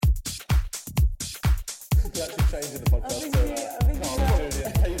You're actually changing the podcast.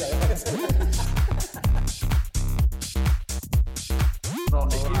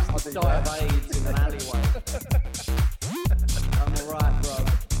 I used to die of AIDS in an alleyway. I'm alright, bro.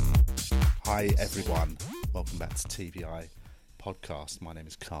 Hi everyone, welcome back to TVI Podcast. My name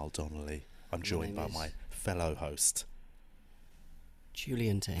is Carl Donnelly. I'm joined by my fellow host,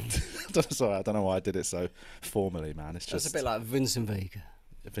 Julian Dean. Sorry, I don't know why I did it so formally, man. It's just That's a bit like Vincent Vega.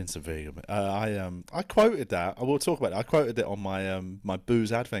 Vincent Vega. I quoted that. I will talk about it. I quoted it on my my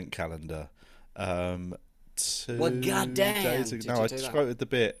booze advent calendar. Well, goddamn! Days ago. No, I just quoted the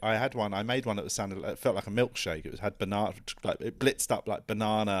bit. I had one. I made one that it felt like a milkshake. It had banana, like it blitzed up like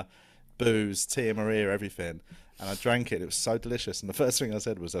banana, booze, Tia Maria, everything. And I drank it. It was so delicious. And the first thing I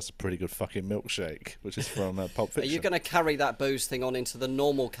said was, "That's a pretty good fucking milkshake," which is from Pulp Fiction. Are you going to carry that booze thing on into the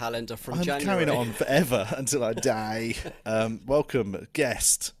normal calendar from January? I'm carrying it on forever until I die. Welcome,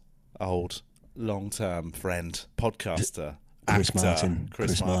 guest, old, long-term friend, podcaster. Chris Martin.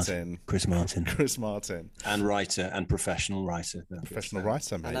 Chris Martin. And writer and professional writer. Professional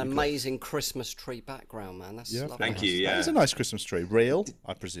writer, mate. An amazing Christmas tree background, man. That's lovely. Thank you, yeah. It's a nice Christmas tree. Real,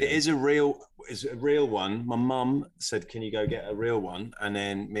 I presume. It's a real one. My mum said, can you go get a real one? And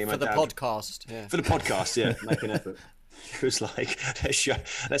then me and my dad... For the podcast, yeah. For the podcast, yeah. Make an effort. It was like,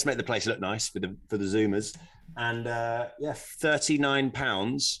 let's make the place look nice for the Zoomers. And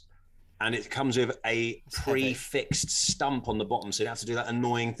 £39. And it comes with a prefixed stump on the bottom, so you have to do that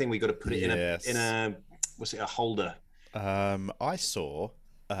annoying thing. We got to put it in a holder. I saw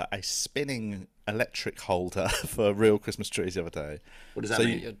a spinning electric holder for real Christmas trees the other day. What does that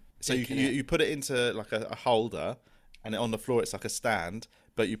mean? You put it into like a holder, and on the floor it's like a stand.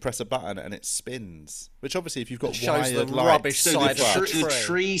 But you press a button and it spins, which obviously if you've got shows wired the lights, rubbish side of the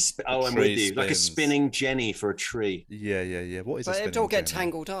tree. I'm with you. Spins. Like a spinning Jenny for a tree. Yeah. What is it? But it'd all get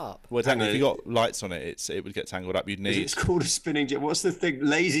tangled up. Well, if you got lights on it, it would get tangled up. You'd need. It's called a spinning Jenny. What's the thing?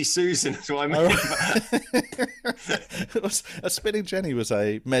 Lazy Susan. That's what I mean. A spinning Jenny was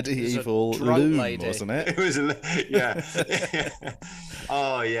a medieval loom, lady. Wasn't it? It was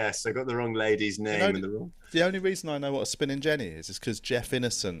Oh yes, I got the wrong lady's name and the wrong. The only reason I know what a spinning Jenny is because Jeff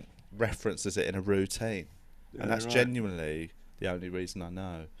Innocent references it in a routine, and that's genuinely the only reason I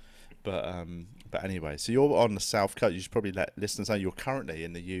know. But anyway, so you're on the South Coast. You should probably let listeners know you're currently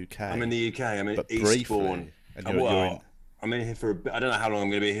in the UK. I'm in the UK. I'm in but Eastbourne. Briefly, I'm in here for a bit. I don't know how long I'm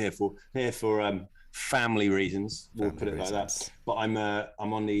going to be here for. Family reasons. We'll put it like that. But I'm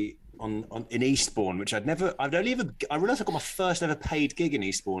in Eastbourne, which I realised I got my first ever paid gig in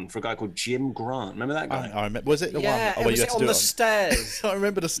Eastbourne for a guy called Jim Grant. Remember that guy? I remember. Was it the one? Oh, was it on the stairs? I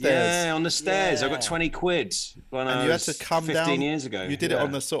remember the stairs. Yeah, on the stairs. Yeah. I got 20 quid when and I you was had to come 15 down, years ago. You did it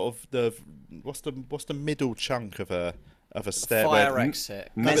on the sort of what's the middle chunk of a stair? Fire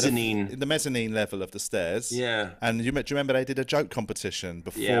exit. Mezzanine. The mezzanine level of the stairs. Yeah. And do you remember they did a joke competition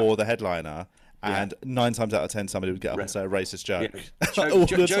before the headliner? And 9 times out of 10, somebody would get up and say a racist joke. Yeah.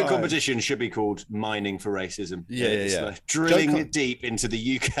 Joke competition should be called mining for racism. Yeah. Like drilling it deep into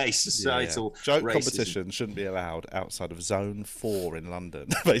the UK societal Joke racism. competition shouldn't be allowed outside of Zone 4 in London,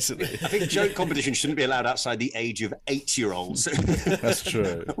 basically. I think joke competition shouldn't be allowed outside the age of 8-year-olds. That's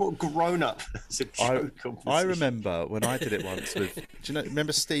true. What grown up? I remember when I did it once with.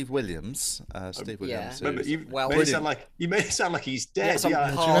 Remember Steve Williams? Steve Williams. Yeah. You made it sound like he's dead.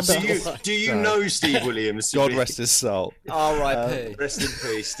 Do you know Steve Williams? God rest his soul. R.I.P. Rest in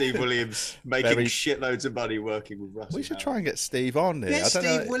peace, Steve Williams, making shitloads of money working with Russell. We should try and get Steve on here. Get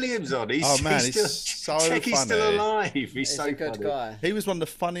Steve Williams on. He's so funny. He's still alive. He's so a good guy. He was one of the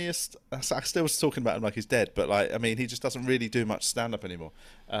funniest. I still was talking about him like he's dead, but he just doesn't really do much stand-up anymore.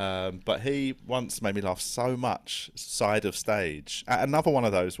 But he once made me laugh so much side of stage at another one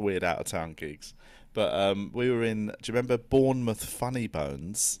of those weird out-of-town gigs. But we were in. Do you remember Bournemouth Funny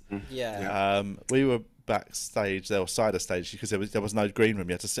Bones? Yeah. We were backstage there, or side of stage, because there was no green room.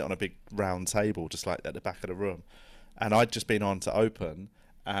 You had to sit on a big round table, just like at the back of the room. And I'd just been on to open,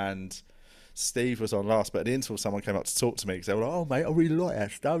 and Steve was on last. But at the interval, someone came up to talk to me because they were like, "Oh mate, I really like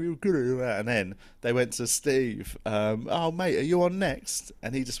that stuff. You're good at that." And then they went to Steve. "Oh mate, are you on next?"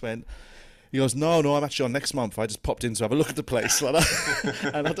 And he just went. He goes, no, I'm actually on next month. I just popped in to have a look at the place.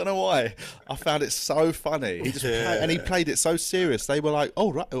 And I don't know why. I found it so funny. He just and he played it so serious. They were like,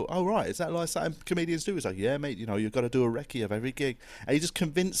 oh, right. Is that like something comedians do? He's like, yeah, mate, you've got to do a recce of every gig. And he just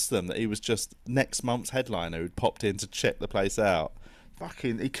convinced them that he was just next month's headliner who'd popped in to check the place out.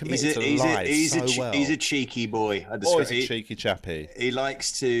 fucking he committed to lies so well. He's a cheeky boy. He's a cheeky chappy.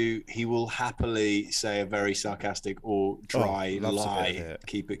 He will happily say a very sarcastic or dry lie,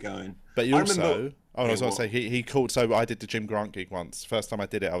 keep it going. But you also, I was going to say, he called, so I did the Jim Grant gig once. First time I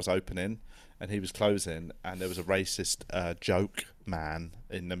did it, I was opening and he was closing, and there was a racist joke man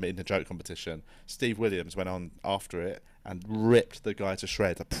in the joke competition. Steve Williams went on after it and ripped the guy to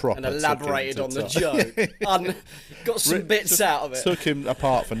shreds. And elaborated on the joke. Got some bits out of it. Took him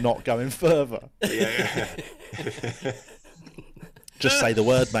apart for not going further. Yeah. Just say the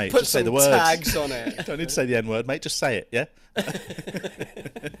word, mate. Put just say the some word. tags on it. Don't need to say the N word, mate. Just say it, yeah?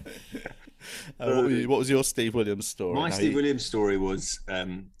 What was your Steve Williams story? My Steve Williams story was,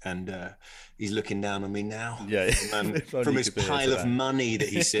 he's looking down on me now. Yeah. From his pile of money that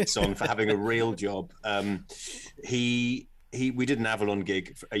he sits on for having a real job. We did an Avalon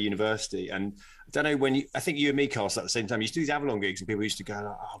gig at university, and I don't know I think you and me, Carl, at the same time, you used to do these Avalon gigs, and people used to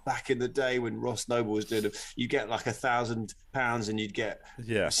go, oh, back in the day when Ross Noble was doing it, you get like £1,000 and you'd get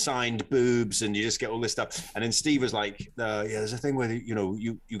signed boobs and you just get all this stuff. And then Steve was like, there's a thing where,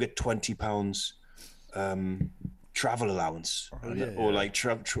 you get £20 travel allowance or like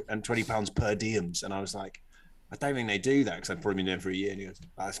and £20 per diems. And I was like, I don't think they do that, because I've probably been there for a year. And he goes,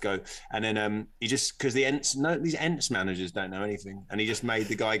 let's go. And then he just, because these Ents managers don't know anything, and he just made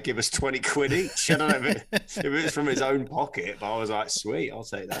the guy give us 20 quid each. I don't know if it was from his own pocket, but I was like, sweet, I'll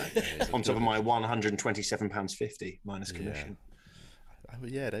take that. On top of my £127.50 minus commission.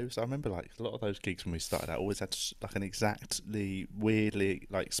 Yeah, I remember like a lot of those gigs when we started out always had like an exactly weirdly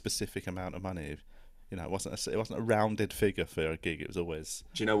like specific amount of money. It wasn't a rounded figure for a gig. It was always.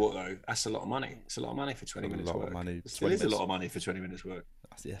 Do you know what though? That's a lot of money. It's a lot of money for 20 minutes work. It still is a lot of money for 20 minutes work.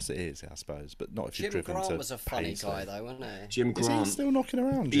 Yes, it is. I suppose, but not if you're driven to. Jim Grant was a funny guy, though, wasn't he? Jim Grant. Is he still knocking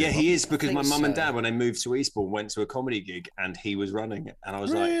around? Yeah, he is, because my mum and dad, when they moved to Eastbourne, went to a comedy gig and he was running it, and I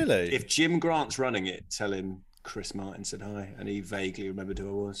was like, if Jim Grant's running it, tell him Chris Martin said hi, and he vaguely remembered who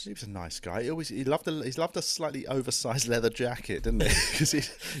I was. He was a nice guy. He loved a slightly oversized leather jacket, didn't he? Because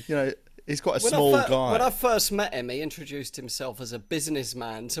he's quite a small guy. When I first met him, he introduced himself as a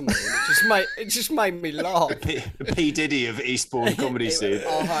businessman to me. It just made me laugh. P. Diddy of Eastbourne comedy scene.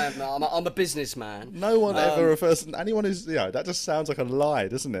 Oh, hi, I'm a businessman. No one ever refers to anyone who's, that just sounds like a lie,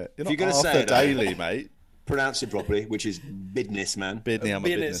 doesn't it? You're not Arthur Daly, mate. Pronounce it properly, which is businessman. I'm a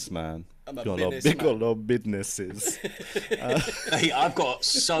businessman. I'm a got a lot of businesses. Hey, I've got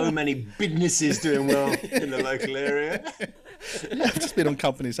so many businesses doing well in the local area. Yeah, I've just been on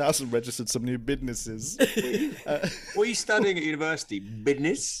Company's House and registered some new businesses. What are you studying at university?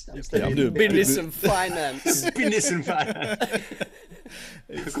 Business? I'm doing business and finance. Business and finance.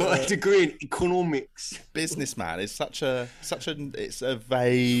 I've got a degree in economics. Businessman is such a it's a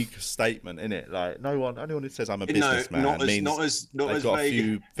vague statement, isn't it? Like anyone who says I'm a businessman means they've got a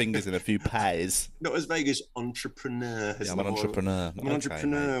few fingers in a few pies. Not as vague as entrepreneur. Yeah, I'm an entrepreneur. I'm an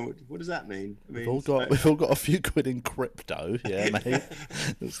entrepreneur. Mate. What does that mean? We've all got a few quid in crypto. Yeah, mate.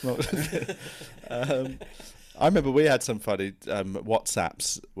 It's not. I remember we had some funny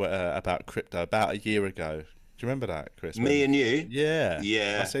WhatsApps about crypto about a year ago. Do you remember that, Chris? Me and you?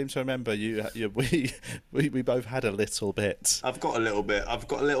 Yeah. I seem to remember we both had a little bit. I've got a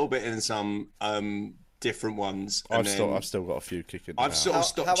little bit in some different ones. I've still got a few kicking. I've sort of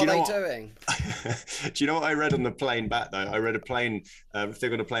stopped. How are they doing? Do you know what I read on the plane back though? I read a thing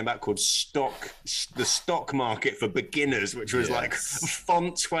on a plane back called the stock market for beginners, which was like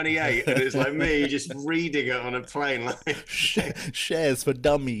font 28, and it's like me just reading it on a plane, like shares for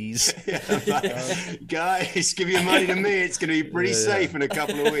dummies. Like, guys, give your money to me. It's going to be pretty safe in a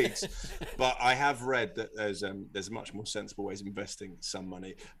couple of weeks. But I have read that there's much more sensible ways of investing some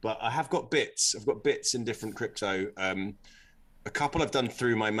money. But I have got bits. I've got bits in different crypto. A couple I've done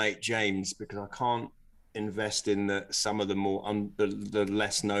through my mate James, because I can't invest in some of the more the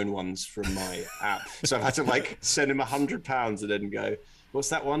less known ones from my app. So I've had to like send him £100 and then go, what's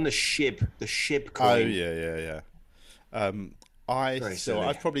that one? The SHIB coin. Oh yeah.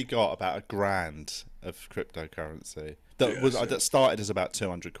 I've probably got about £1,000 of cryptocurrency. That started as about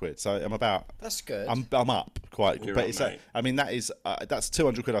 200 quid. So I'm about. That's good. I'm up quite. You're but up, it's mate. that's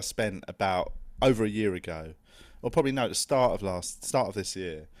 200 quid I spent about over a year ago, or probably no, the start of this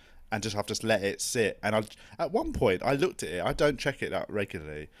year, and I've just let it sit. And at one point I looked at it. I don't check it that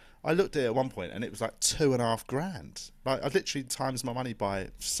regularly. I looked at it at one point and it was like $2,500. Like I literally times my money by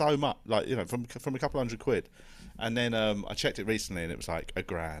so much, like from a couple hundred quid. And then I checked it recently and it was like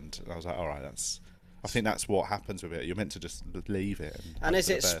 £1,000. And I was like, all right, I think that's what happens with it. You're meant to just leave it. And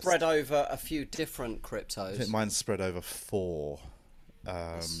is it spread over a few different cryptos? I think mine's spread over 4.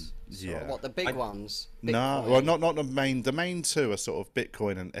 Yeah. What, the big ones? No, Bitcoin? well, not the main. The main two are sort of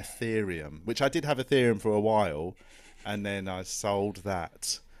Bitcoin and Ethereum, which I did have Ethereum for a while, and then I sold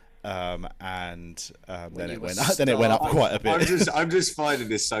that, and then it went. Then it went up quite a bit. I'm just finding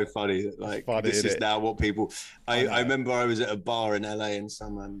this so funny that like Funny, this is innit? now what people. I remember I was at a bar in LA and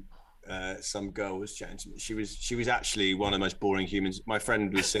some girl was chatting to me. She was actually one of the most boring humans. My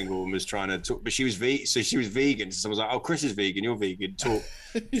friend was single and was trying to talk, but she was vegan. So someone was like, "Oh, Chris is vegan. You're vegan. Talk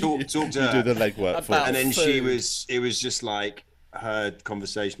to You her." do the legwork for About it. And then food. it was just like her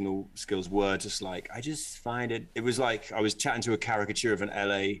conversational skills were just like, I just find it was like I was chatting to a caricature of an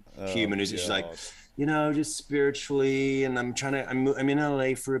LA human who's just like, God. you know, just spiritually, and I'm in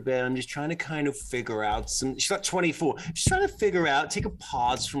LA for a bit. I'm just trying to kind of figure out she's like 24, just trying to figure out, take a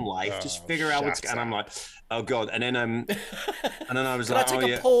pause from life, just figure out what's, shut and I'm like, oh God. And then I was Can I like, take oh a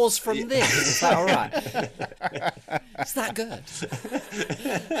yeah. pause from this? Is that all right? Is that good?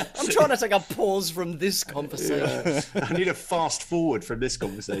 I'm trying to take a pause from this conversation. I need a fast forward from this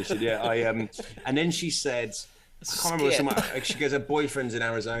conversation. Yeah, and then she said, I can't remember Skip. she goes, her boyfriend's in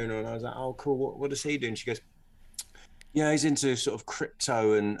Arizona, and I was like, oh cool, what does he do? And she goes, yeah, he's into sort of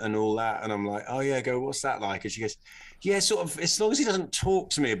crypto and all that. And I'm like, oh yeah, what's that like? And she goes, yeah, sort of, as long as he doesn't talk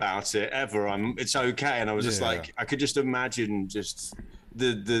to me about it ever, it's okay. And I was just like, I could just imagine just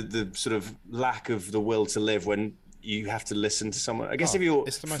the sort of lack of the will to live when you have to listen to someone. I guess if you're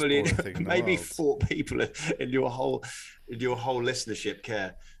it's the most fully, boring thing in the maybe world. 4 people in your whole listenership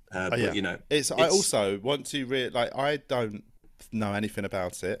care. But you know, I also want to I don't know anything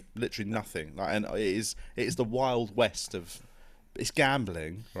about it, literally nothing. Like, and it is the wild west of, it's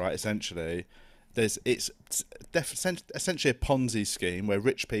gambling, right? Essentially, it's essentially a Ponzi scheme where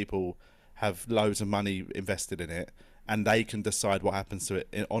rich people have loads of money invested in it, and they can decide what happens to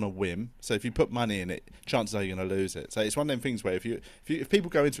it on a whim. So if you put money in it, chances are you're going to lose it. So it's one of them things where if people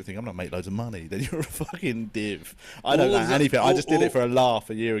go into it thinking, I'm going to make loads of money, then you're a fucking div. I don't know anything. I just did it for a laugh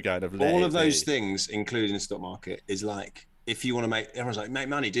a year ago. And I've let all it of those be. things, including the stock market, is like, if you want to make, everyone's like, make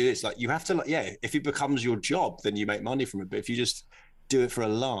money, do this. Like, you have to, like, yeah, if it becomes your job, then you make money from it. But if you just do it for a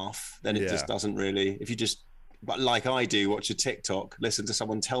laugh, then it just doesn't really, if you just, but like I do, watch a TikTok, listen to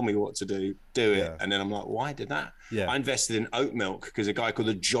someone tell me what to do it. Yeah. And then I'm like, why did that? Yeah. I invested in oat milk because a guy called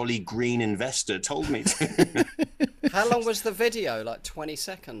the Jolly Green Investor told me to. How long was the video? Like 20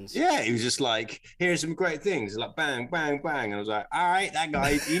 seconds? Yeah, he was just like, here's some great things. Like, bang, bang, bang. And I was like, all right, that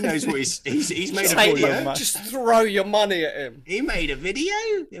guy, he knows what he's made a video. Just throw your money at him. He made a video.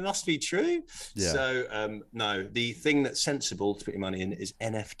 It must be true. Yeah. So, no, the thing that's sensible to put your money in is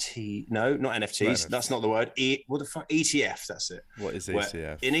NFT. No, not NFTs. That's not the word. What the fuck? ETF. That's it. What is Where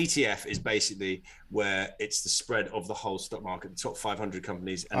ETF? An ETF is basically where it's the spread of the whole stock market, the top 500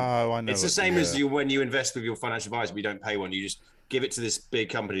 companies. And Oh, I know. it's the same as when you invest with your financial advisor, but you don't pay one. You just give it to this big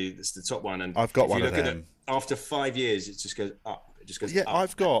company that's the top one. And I've got if one you of look at them. it, after 5 years, it just goes up. It just goes Yeah, up.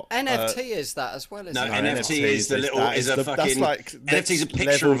 I've got NFT is that as well, isn't No, it? NFT is the little that is a the- fucking that's like NFT is a next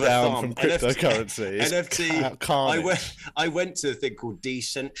picture level of a down thumb. from cryptocurrency. It's NFT. carnage. I went to a thing called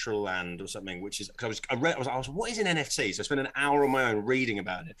Decentraland or something, which is I was what is an NFT? So I spent an hour on my own reading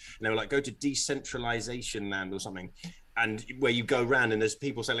about it, and they were like, go to Decentralization Land or something, and where you go around and there's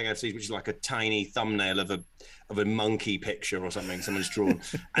people selling NFTs, which is like a tiny thumbnail of a monkey picture or something someone's drawn.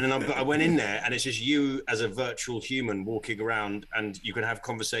 And then I went in there and it's just you as a virtual human walking around and you can have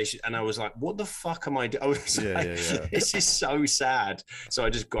conversation. And I was like, what the fuck am I doing? I was like, this is so sad. So I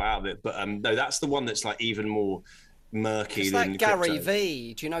just got out of it. But no, that's the one that's like even more murky It's than like Gary crypto.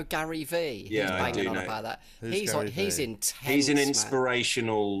 V. Do you know Gary V? Yeah, He's I banging do on know. about that. Who's Gary He's V? intense. He's an man.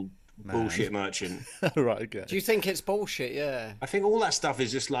 inspirational bullshit merchant. Right, okay. Do you think it's bullshit? Yeah. I think all that stuff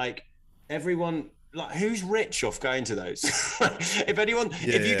is just like everyone, like who's rich off going to those?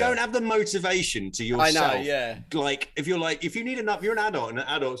 If you don't have the motivation to yourself, I know, yeah. Like if you need enough, you're an adult, and an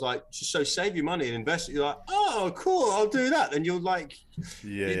adult's like, so save your money and invest it. You're like, oh, cool, I'll do that. And you're like,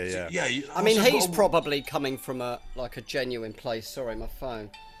 Yeah. I mean, he's probably coming from a genuine place. Sorry, my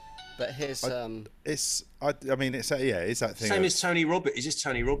phone. But his I mean, it's that thing. Same as Tony Robbins. He's just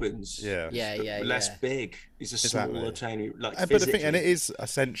Tony Robbins. Yeah. Less big. He's a smaller Tony. Like, but the thing, and it is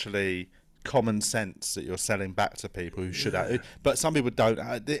essentially common sense that you're selling back to people who should have, but some people don't.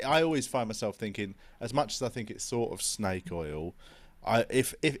 I always find myself thinking, as much as I think it's sort of snake oil,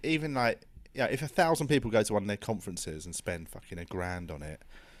 if 1,000 people go to one of their conferences and spend fucking $1,000 on it,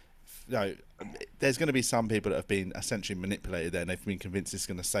 there's going to be some people that have been essentially manipulated there, and they've been convinced it's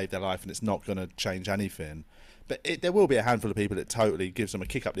going to save their life and it's not going to change anything. But there will be a handful of people that totally gives them a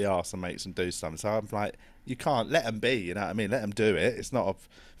kick up the arse and makes them do something. So I'm like, you can't let them be. You know what I mean? Let them do it. It's not a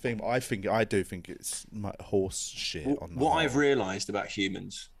thing. But I do think it's horse shit. What I've realised about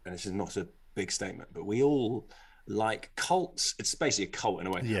humans, and this is not a big statement, but we all like cults. It's basically a cult in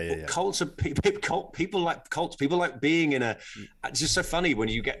a way. Yeah. Cults are people like cults. People like being in a. It's just so funny when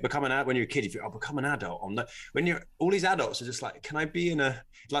you become an adult. When you're a kid, you I'll become an adult. When you're all these adults are just like, can I be in a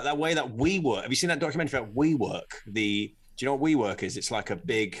like that way that WeWork? Have you seen that documentary about WeWork? Do you know what WeWork is? It's like a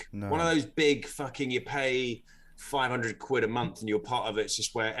big one of those big fucking. You pay £500 a month and you're part of it. It's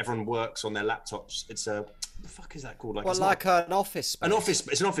just where everyone works on their laptops. It's a. The fuck is that called? Like, an office space.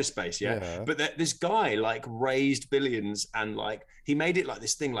 It's an office space, yeah. But this guy like raised billions and like he made it like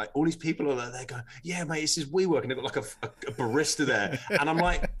this thing. Like all these people are there going, yeah, mate, this is WeWork, and they've got like a barista there, and I'm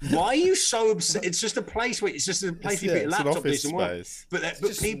like, why are you so upset? It's just a place where you put your laptop and work.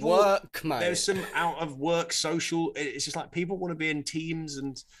 But people work, mate. There's some out of work social. It's just like people want to be in teams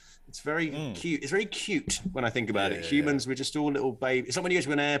and. It's very cute. It's very cute when I think about it. Humans, we're just all little babies. It's like when you go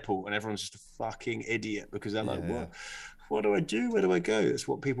to an airport and everyone's just a fucking idiot because they're like, what do I do? Where do I go? That's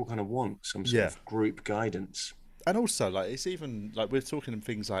what people kind of want, some sort of group guidance. And also, like, it's even, like, we're talking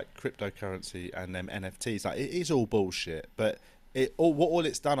things like cryptocurrency and them NFTs. Like, it is all bullshit. But all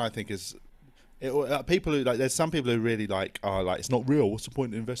it's done, I think, is... people who, like, there's some people who really, like, are like, it's not real. What's the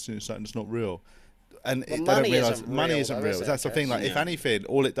point of investing in something that's not real? And they don't realise money isn't real. That's the thing. Like, if anything,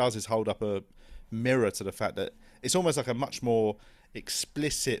 all it does is hold up a mirror to the fact that it's almost like a much more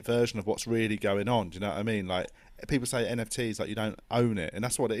explicit version of what's really going on. Do you know what I mean? Like, people say NFTs, like, you don't own it, and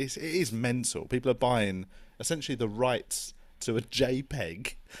that's what it is. It is mental. People are buying essentially the rights to a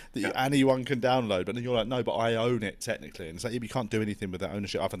JPEG that anyone can download, but then you're like, no, but I own it technically, and it's like you can't do anything with that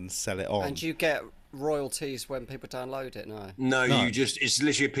ownership other than sell it on. And you get royalties when people download it? No, it's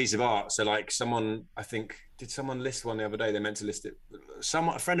literally a piece of art. So like someone, I think, did someone list one the other day? They meant to list it.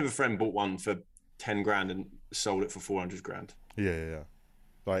 A friend of a friend bought one for 10 grand and sold it for 400 grand. Yeah.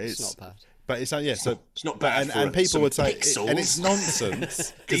 Like, it's not bad. But it's it's not bad. And people would say, and it's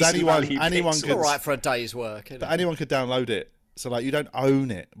nonsense because anyone could. All right for a day's work. But anyone could download it. So like, you don't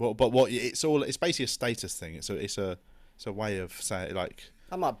own it. But it's basically a status thing. It's a way of saying, like,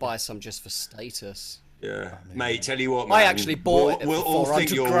 I might buy some just for status. Yeah, mate. Tell you what, man, I actually bought it for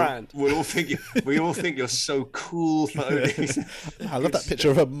 400 grand. We all think you're so cool. I love that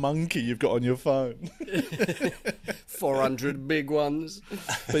picture of a monkey you've got on your phone. 400 big ones.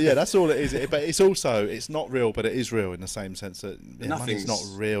 But yeah, that's all it is. But it's not real, but it is real in the same sense that money's not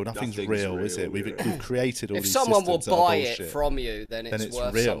real. Nothing's real, is it? We've created all these systems. If someone will buy it from you, then it's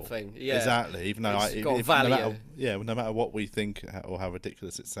worth real. Something. Yeah, exactly. Even though it's got value. No matter what we think or how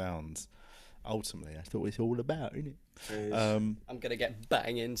ridiculous it sounds. Ultimately, that's what it's all about, isn't it? I'm gonna get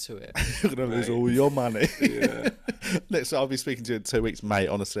bang into it. You're gonna lose all your money. Yeah. Next, I'll be speaking to you in 2 weeks, mate.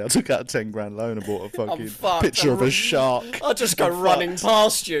 Honestly, I took out a 10 grand loan and bought a fucking picture of a shark. I'll just go running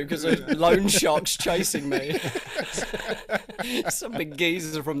past you because a loan shark's chasing me. Some big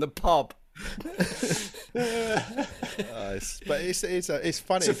geezer from the pub. But it's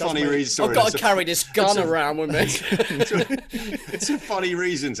funny. It's a funny reason. I've got to carry this gun around with me. It's a funny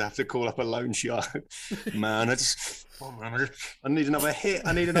reason to have to call up a loan shark. Man, I need another hit.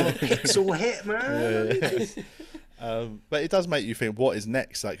 I need another pixel hit, man. Yeah. But it does make you think, what is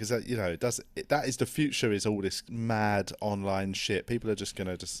next? Like, because that is the future. Is all this mad online shit? People are just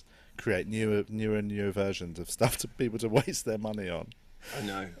gonna create newer versions of stuff to people to waste their money on. I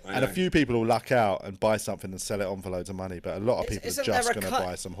know. And a few people will luck out and buy something and sell it on for loads of money, but a lot of people are just going to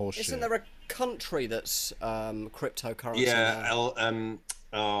buy some horseshit. Isn't there a country that's cryptocurrency? Yeah,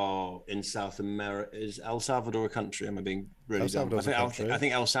 in South America, is El Salvador a country? Am I being really dumb? I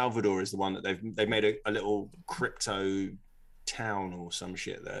think El Salvador is the one that they've made a little crypto town or some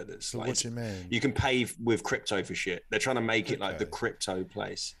shit there. That's so like, what do you mean? You can pay with crypto for shit. They're trying to make it like the crypto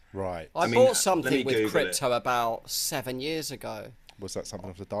place. Right. I bought something with crypto about 7 years ago. Was that something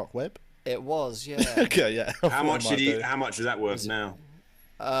off the dark web? It was, yeah. Okay, yeah. How much is that worth now?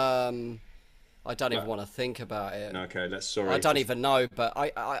 I don't even want to think about it. Okay, that's sorry. I don't even know, but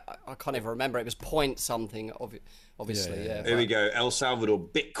I can't even remember. It was point something, obviously. Yeah. Here we go. El Salvador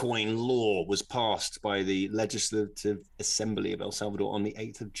Bitcoin law was passed by the Legislative Assembly of El Salvador on the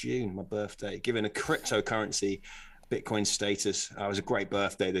 8th of June, my birthday, giving a cryptocurrency Bitcoin status. It was a great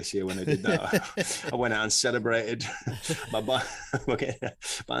birthday this year when they did that. I went out and celebrated by buying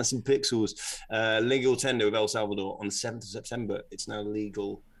some pixels. Legal tender with El Salvador on the 7th of September. It's now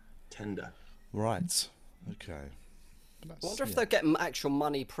legal tender. Right. Okay. I wonder if they'll get actual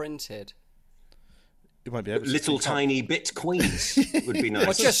money printed. You won't be able to. Little tiny bit coins would be nice.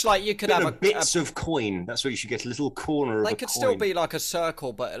 Or just like you could have bits of coin. That's what you should get. A little corner of a coin. They could still be like a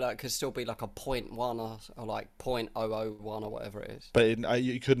circle, but like could still be like a 0.1 or like 0.001 or whatever it is. But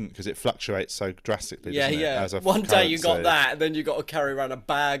you couldn't because it fluctuates so drastically. Yeah, doesn't it, yeah. as a One day you got currency. that, and then you got to carry around a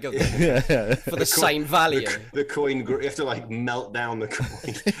bag of them for the same value. The coin, you have to like melt down the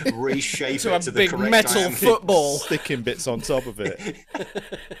coin, reshape To it to a the big correct metal diameter. football. Sticking bits on top of it.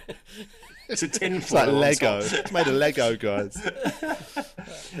 It's a tin It's like foil on Lego. top. It's made of Lego, guys.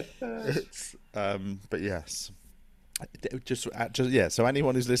 But yes. Just yeah. So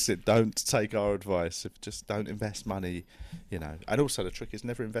anyone who's listening, don't take our advice. Just don't invest money, And also the trick is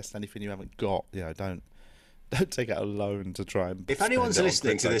never invest anything you haven't got. Don't take out a loan to try and. If anyone's spend it on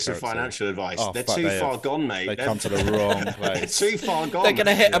listening to this for cryptocurrency. financial advice, they're fuck, too they far have- gone, mate. They come to the wrong place. They're too far gone. They're going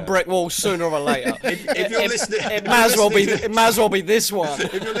to hit a brick wall sooner or later. If you're listening, It might as well be. It might as well be this one.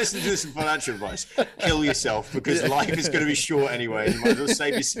 If you're listening to this for financial advice, kill yourself because life is going to be short anyway. You might as well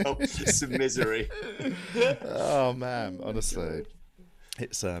save yourself some misery. Oh man, honestly,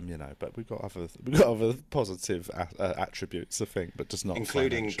 it's but we've got other positive attributes, I think, but just not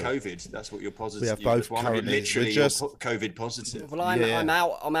Including financial. COVID. That's what you're positive. We have you both one currently. literally We're just- you're COVID positive. Well, I'm Yeah. I'm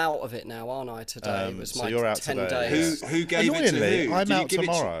out of it now, aren't I? Today it was so my you're out 10 today, days. Who gave it to Annoyingly, who? I'm Did you out give it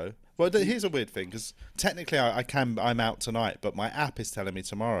to- tomorrow. Well, here's a weird thing because technically I'm out tonight, but my app is telling me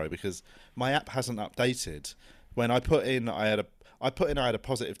tomorrow because my app hasn't updated. When I put in, I had a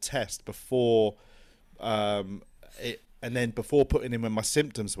positive test before, and then before putting in when my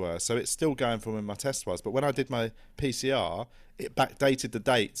symptoms were, so it's still going from when my test was. But when I did my PCR, it backdated the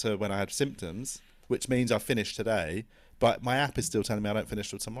date to when I had symptoms, which means I finished today. But my app is still telling me I don't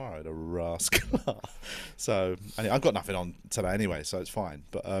finish till tomorrow. The rascal. So I've got nothing on today anyway, so it's fine.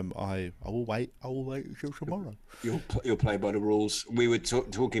 But I will wait. I will wait until tomorrow. You'll play by the rules. We were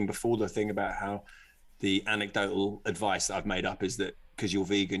talking before the thing about how the anecdotal advice that I've made up is that because you're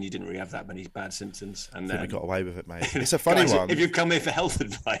vegan, you didn't really have that many bad symptoms. And I then think we got away with it, mate. It's a funny guys, one. If you've come here for health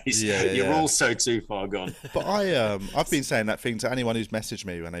advice, Yeah, you're yeah. also too far gone. But I've been saying that thing to anyone who's messaged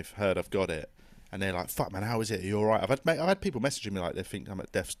me when they've heard I've got it, and they're like, "Fuck, man, how is it? Are you all right?" I've had people messaging me like they think I'm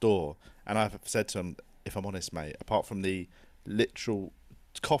at death's door, and I've said to them, if I'm honest, mate, apart from the literal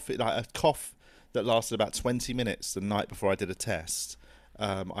cough, like a cough that lasted about 20 minutes the night before I did a test,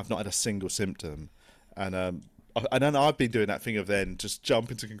 I've not had a single symptom, and then I've been doing that thing of then just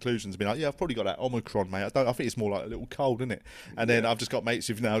jumping to conclusions and being like, yeah, I've probably got that Omicron, mate. I think it's more like a little cold, isn't it? And then I've just got mates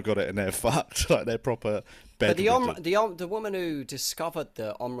who've now got it and they're fucked, like they're proper But bedridden. the woman who discovered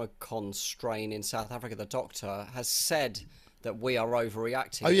the Omicron strain in South Africa, the doctor, has said that we are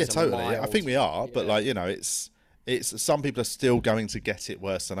overreacting. Oh yeah, It's a totally. I mild- think we are, but like it's some people are still going to get it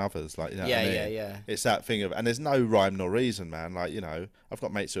worse than others. Like what I mean? yeah. It's that thing of, and there's no rhyme nor reason, man. Like I've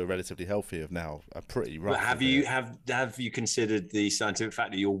got mates who are relatively healthy of now are pretty rough. But have you considered the scientific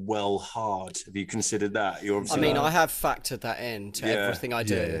fact that you're well hard? Have you considered that? You're I obviously mean, I have factored that in to Yeah. everything I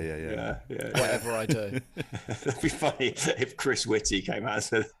do, yeah. whatever I do. It'd be funny if Chris Whitty came out and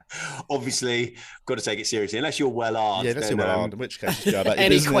said, obviously, got to take it seriously. Unless you're well hard. Yeah, that's then, it. Well, in which case, just go about your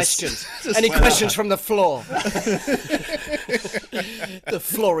Any business. questions? Just Any well questions from the floor? The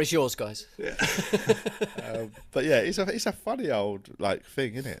floor is yours, guys. But yeah, it's a funny old like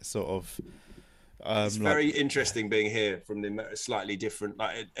thing, isn't it? Sort of. It's very interesting being here from the slightly different.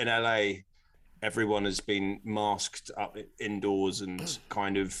 Like in LA, everyone has been masked up indoors and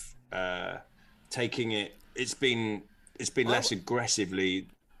kind of taking it. It's been less aggressively.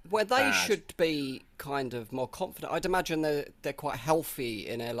 Where they bad. should be kind of more confident. I'd imagine they're quite healthy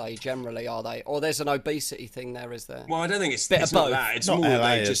in LA generally, are they? Or there's an obesity thing there, is there? Well, I don't think it's Bit it's of not both. that. It's not more LA.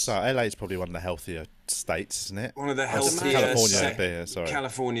 they Is, just LA is probably one of the healthier states, isn't it? one of the That's healthier. California would be here, sorry.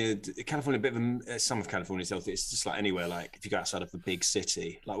 California, a bit of some of California is healthy. It's just like anywhere. Like if you go outside of the big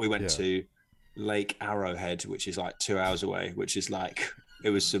city, like we went Yeah. to Lake Arrowhead, which is like 2 hours away. Which is like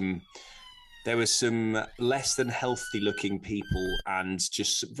there was some less than healthy looking people and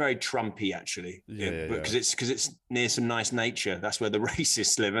just very Trumpy actually. Yeah. Because it's near some nice nature. That's where the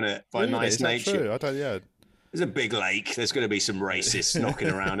racists live, isn't it? By Really? nice Is that nature. true? I don't. Yeah. There's a big lake. There's going to be some racists knocking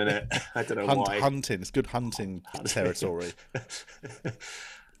around in it. I don't know why. Hunting. It's good hunting territory.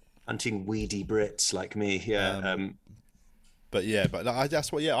 Hunting weedy Brits like me. Yeah. But yeah,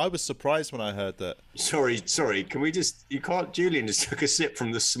 that's what. Yeah, I was surprised when I heard that. Sorry. Can we just? You can't. Julian just took a sip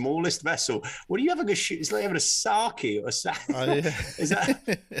from the smallest vessel. What are you having a shoot? It's like having a sake or a Oh, yeah. Is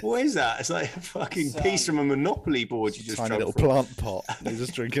that? What is that? It's like a fucking piece from a Monopoly board you just Tiny chugged little from. plant pot you're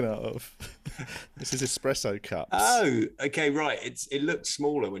just drinking out of. This is espresso cups. Oh, okay, right. It looked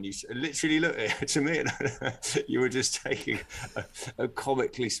smaller when you literally looked at it to me. You were just taking a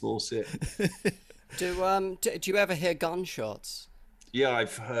comically small sip. Do you ever hear gunshots? Yeah,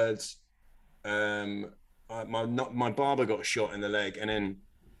 I've heard. My barber got shot in the leg, and then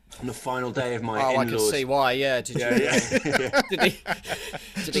on the final day of my Oh, I in-laws. can see why. Yeah, did you? Yeah.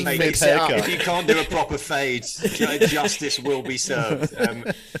 Did he Mate, fix it up? if you can't do a proper fade, justice will be served.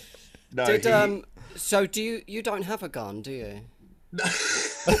 No, So you don't have a gun, do you?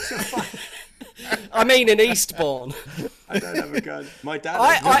 I mean, in Eastbourne. I don't have a gun. My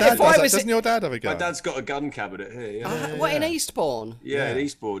dad. Doesn't your dad have a gun? My dad's got a gun cabinet here. Yeah, What, in Eastbourne? in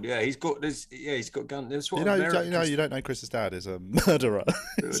Eastbourne. Yeah, he's got. He's got gun. That's what You don't know Chris's dad is a murderer.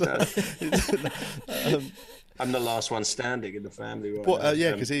 I'm the last one standing in the family. Right now.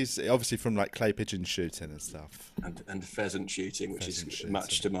 Yeah, because he's obviously from like clay pigeon shooting and stuff. And pheasant shooting, which is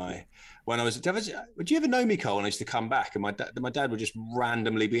much to my. When I was, would you ever know me, Cole? When I used to come back, and my dad would just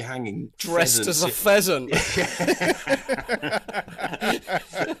randomly be hanging Dressed as a pheasants. pheasant.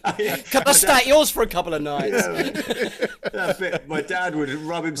 Can I stay at yours for a couple of nights? My dad would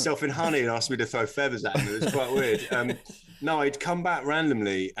rub himself in honey and ask me to throw feathers at him. It was quite weird. No, I'd come back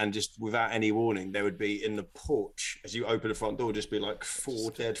randomly and just without any warning, there would be in the porch as you open the front door, just be like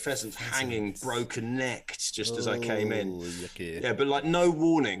 4 dead pheasants hanging, broken necked, just as I came in. Yucky. Yeah, but like no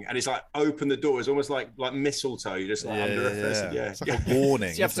warning, and it's like open the door. It's almost like mistletoe. You're just like under a pheasant. Yeah, it's like a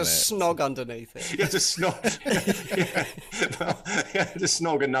warning. So you have to isn't it? snog underneath it. You have to snog. You have to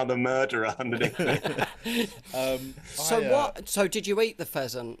snog another murderer underneath it. So did you eat the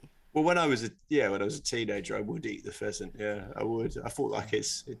pheasant? Well, when I was a teenager, I would eat the pheasant. Yeah, I would. I thought like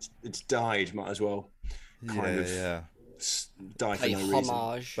it's died, might as well kind of die for no reason.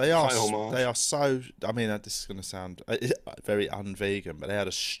 Homage. They are so. I mean, this is going to sound very un-vegan, but they are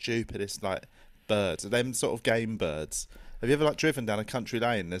the stupidest like birds. Them sort of game birds. Have you ever like driven down a country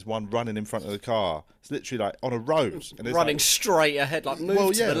lane? There's one running in front of the car. It's literally like on a road, and it's Running like, straight ahead, like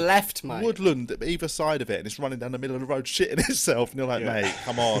move to the left, mate. Woodland either side of it, and it's running down the middle of the road, shitting itself. And you're like, mate,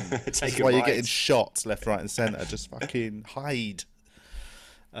 come on. That's why you're getting shots left, right, and centre. Just fucking hide.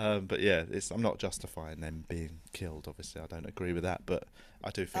 But yeah, I'm not justifying them being killed. Obviously, I don't agree with that, but I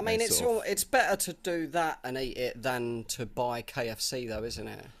do think. I mean, it's better to do that and eat it than to buy KFC, though, isn't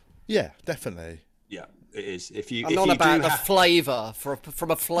it? Yeah, definitely. Yeah, it is. I'm not about the flavour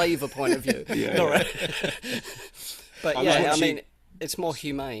from a flavour point of view. But I mean, it's more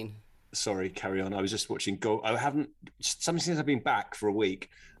humane. Sorry, carry on. I was just watching I haven't. Something since I've been back for a week.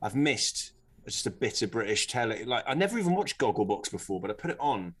 I've missed just a bit of British telly. Like I never even watched Gogglebox before, but I put it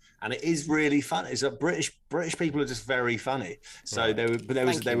on, and it is really fun. It's like British people are just very funny. So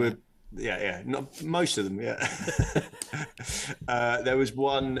right. Yeah, not most of them. Yeah, there was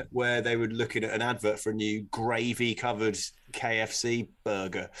one where they were looking at an advert for a new gravy-covered KFC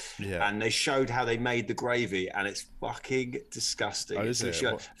burger, and they showed how they made the gravy, and it's fucking disgusting. I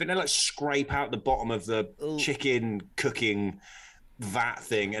think they like scrape out the bottom of the chicken cooking vat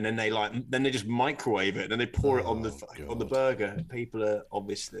thing, and then they just microwave it, and then they pour it on the burger. People are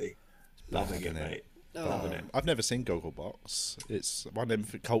obviously loving it, mate. I've never seen Gogglebox. It's one of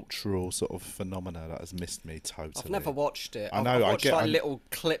them cultural sort of phenomena that has missed me totally. I've never watched it. I know. I've watched little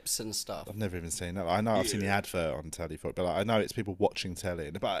clips and stuff. I've never even seen that. I know I've seen the advert on telly for it, but I know it's people watching telly.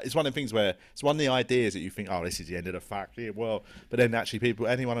 But it's one of the things where it's one of the ideas that you think, oh, this is the end of the factory. Well, but then actually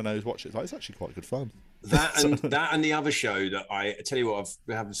anyone who knows watch it, it's actually quite good fun. That and the other show that I tell you what, I've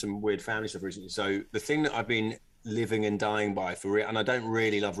been having some weird family stuff recently. So the thing that I've been living and dying by and I don't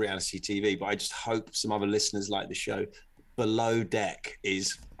really love reality TV, but I just hope some other listeners like the show. Below Deck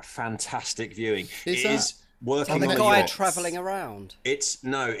is fantastic viewing. It is working on the guy traveling around. It's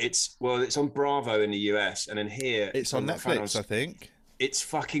on Bravo in the US, and then here it's on Netflix, I think. It's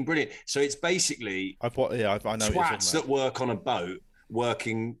fucking brilliant. So it's basically I know twats that work on a boat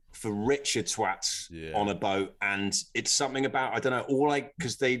working for richer twats on a boat, and it's something about, I don't know,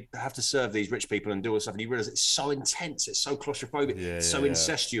 because they have to serve these rich people and do all this stuff, and you realize it's so intense, it's so claustrophobic, it's so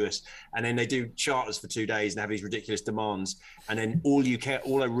incestuous, and then they do charters for 2 days and have these ridiculous demands, and then all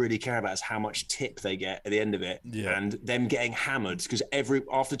I really care about is how much tip they get at the end of it, and them getting hammered, because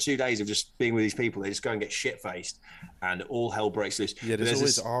after 2 days of just being with these people, they just go and get shit-faced, and all hell breaks loose. There's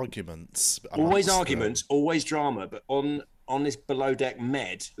always arguments, always drama, but on this Below Deck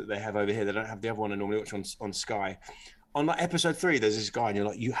Med that they have over here, they don't have the other one I normally watch on Sky. on like episode 3, there's this guy, and you're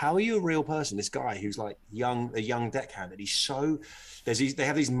like, how are you a real person? This guy who's like a young deckhand, and he's so. They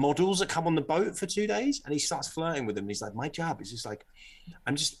have these models that come on the boat for 2 days, and he starts flirting with them. And he's like, my job is just like,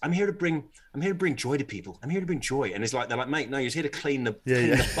 I'm here to bring joy to people. I'm here to bring joy. And it's like, they're like, mate, no, you're here to clean the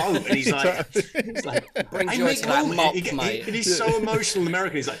boat. And he's like, bring joy to that mop, mate. And he's so emotional in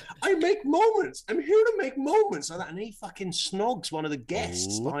American. He's like, I make moments. I'm here to make moments like that. And he fucking snogs one of the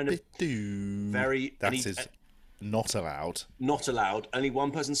guests behind a very. That is not allowed. Not allowed. Only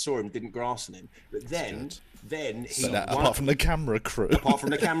one person saw him, didn't grasp on him. But then he apart from the camera crew,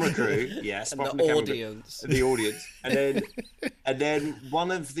 yes, and the audience, and then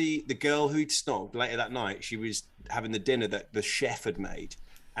one of the girl who'd snogged later that night, she was having the dinner that the chef had made,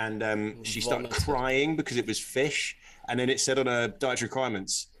 and she started crying because it was fish, and then it said on her dietary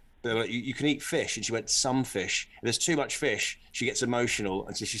requirements, they're like, you can eat fish, and she went, some fish. If there's too much fish, she gets emotional,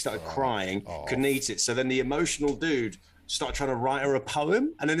 and so she started crying, couldn't eat it. So then the emotional dude started trying to write her a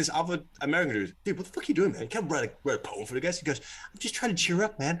poem, and then this other American dude, what the fuck are you doing, man? You can't write a poem for the guests. He goes, I'm just trying to cheer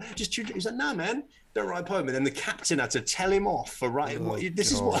up, man. He's like, no, man, don't write a poem. And then the captain had to tell him off for writing.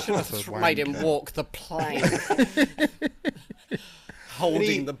 Is what made him walk the plank,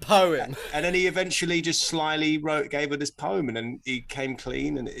 holding the poem. And then he eventually just slyly gave her this poem, and then he came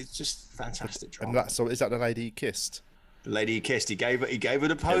clean, and it's just fantastic drama. And is that the lady he kissed? The lady he kissed, he gave her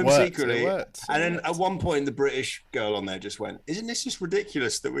the poem secretly. And then at one point, the British girl on there just went, isn't this just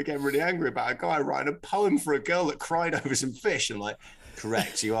ridiculous that we're getting really angry about a guy writing a poem for a girl that cried over some fish? And like,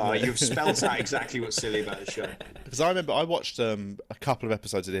 correct, you are. You've spelt out exactly what's silly about the show. Because I remember I watched a couple of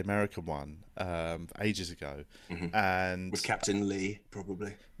episodes of the American one ages ago, and with Captain Lee,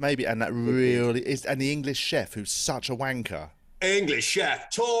 probably. Maybe, and that really is, and the English chef who's such a wanker. English chef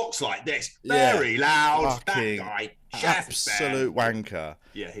talks like this, very loud. Fucking that guy, chef absolute wanker.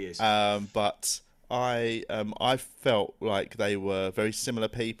 Yeah, he is. But I felt like they were very similar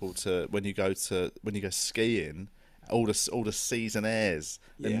people to when you go skiing. All the seasonaires,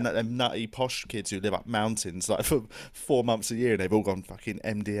 them nutty posh kids who live up mountains like for 4 months a year, and they've all gone fucking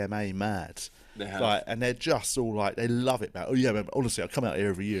MDMA mad. They have. Like, and they're just all like, they love it, man. Oh yeah, man, honestly, I come out here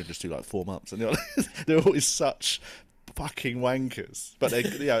every year and just do like 4 months, and they're always such fucking wankers, but they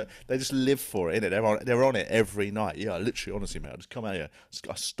they just live for it, innit? They're on it every night. Yeah, literally, honestly, mate, I just come out here,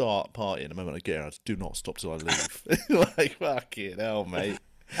 I start partying the moment I get here, I just do not stop till I leave. Like, fucking hell, mate.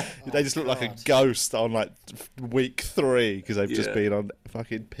 They just look like a ghost on like week 3 because they've just been on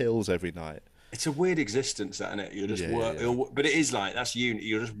fucking pills every night. It's a weird existence, that, isn't it? You're just but it is like, that's you.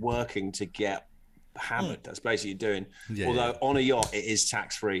 You're just working to get hammered. That's basically what you're doing. Although on a yacht it is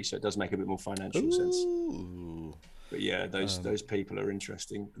tax free, so it does make a bit more financial sense. But yeah, those people are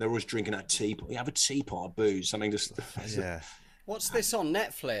interesting. They're always drinking that teapot. You have a teapot of booze, something just. Yeah. What's this on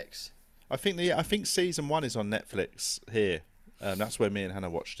Netflix? I think season 1 is on Netflix here. That's where me and Hannah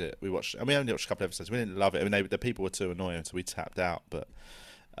watched it. We only watched a couple of episodes. We didn't love it. I mean, the people were too annoying, so we tapped out. But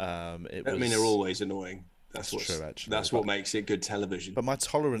they're always annoying. That's true, actually. That's what makes it good television. But my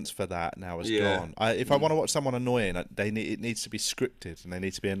tolerance for that now is gone. If I want to watch someone annoying, it needs to be scripted, and they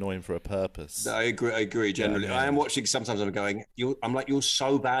need to be annoying for a purpose. I agree. Generally, I am watching. Sometimes I'm going. I'm like, you're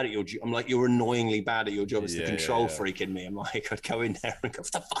so bad at your job. I'm like, you're annoyingly bad at your job. It's the control freak in me. I'm like, I'd go in there and go,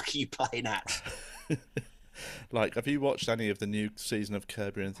 what the fuck are you playing at? Like, have you watched any of the new season of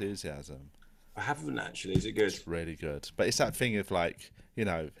Curb Your Enthusiasm? I haven't actually. Is it good? It's really good. But it's that thing of like,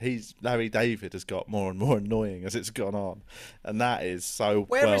 Larry David has got more and more annoying as it's gone on, and that is so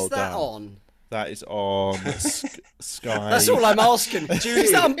Where well is that done. on? That is on Sky. That's all I'm asking. Julian,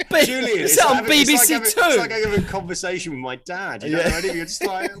 is that on, is that on BBC Two? It's like having a conversation with my dad. You know, you're just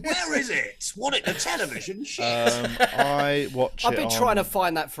like, where is it? Want it the television? Shit. I watch I've been trying to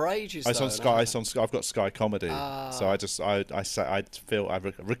find that for ages. It's on Sky. I've got Sky Comedy, so I feel I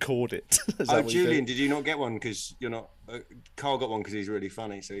record it. Oh, Julian, did you not get one because you're not? Carl got one because he's really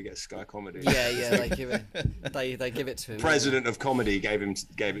funny, so he gets Sky Comedy. Yeah, they give it. They give it to him. President of Comedy gave it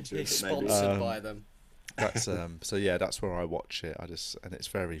to him. He's sponsored by them. That's that's where I watch it. And it's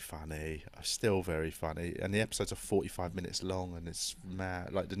very funny. Still very funny. And the episodes are 45 minutes long, and it's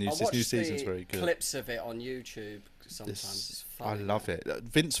mad. Like this new season's very good. Clips of it on YouTube. Sometimes it's funny. I love it.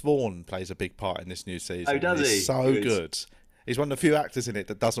 Vince Vaughn plays a big part in this new season. Oh, does he? He's so good. He's one of the few actors in it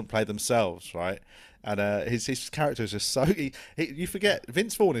that doesn't play themselves, right? And his character is just so. You forget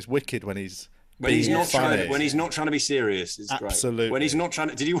Vince Vaughn is wicked when he's. When he's not trying to be serious, it's absolutely great. When he's not trying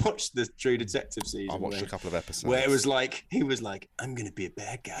to, did you watch the True Detective season? I watched a couple of episodes where it was like he was like, "I'm going to be a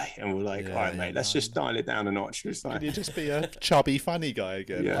bad guy," and we're like, "All right, mate, let's just dial it down a notch." It's like, can you just be a chubby, funny guy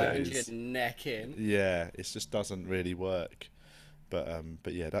again? Like, your neck in. Yeah, it just doesn't really work.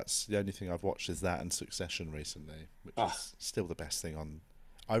 But yeah, that's the only thing I've watched is that and Succession recently, which is still the best thing on.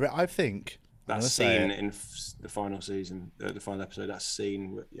 I think that scene in the final season, the final episode. That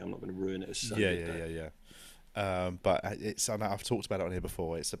scene. I'm not going to ruin it. It's so yeah. But it's. I know I've talked about it on here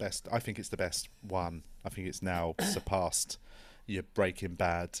before. It's the best. I think it's the best one. I think it's now surpassed your Breaking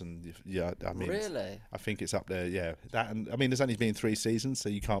Bad and I mean, really, I think it's up there. Yeah, that and I mean, there's only been 3 seasons, so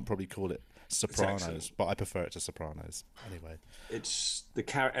you can't probably call it Sopranos, but I prefer it to Sopranos anyway. It's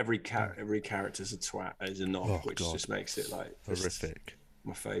every character's a twat, is a knob, which just makes it like horrific.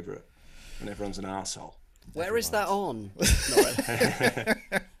 My favourite, and everyone's an arsehole. Where is that on? It's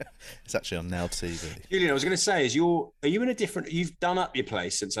actually on Now TV. Julian, I was going to say, are you in a different? You've done up your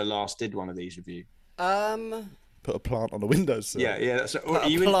place since I last did one of these with you. Put a plant on the windowsill. Yeah. So, are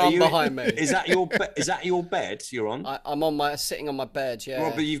you behind me? Is that your bed you're on? I'm sitting on my bed. Yeah.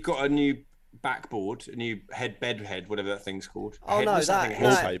 Well, but you've got a new backboard, a new bed, whatever that thing's called. Oh no,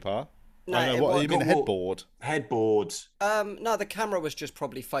 wallpaper. No, what do you mean headboard? Headboard. No, the camera was just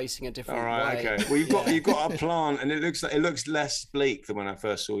probably facing a different way. All right, okay. Well, you've got a plant, and it looks less bleak than when I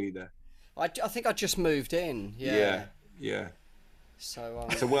first saw you there. I think I just moved in. Yeah. So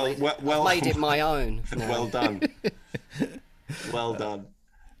well, I've made it my own. Well done. Well done.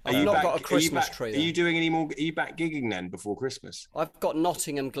 I've not got a Christmas tree. Are you doing any more? Are you back gigging then before Christmas? I've got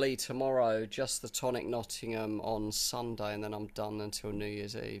Nottingham Glee tomorrow, just the Tonic Nottingham on Sunday, and then I'm done until New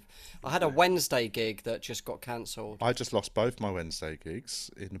Year's Eve. I had a Wednesday gig that just got cancelled. I just lost both my Wednesday gigs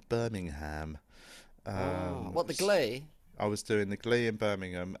in Birmingham. What, the Glee? I was doing the Glee in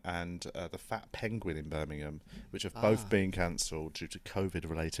Birmingham and the Fat Penguin in Birmingham, which have both been cancelled due to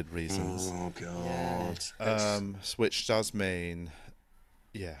COVID-related reasons. Oh God! Yeah. Which does mean,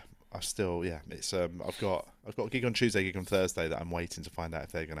 it's I've got a gig on Tuesday, gig on Thursday that I'm waiting to find out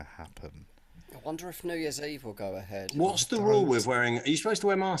if they're going to happen. I wonder if New Year's Eve will go ahead. What's the rule with wearing? Are you supposed to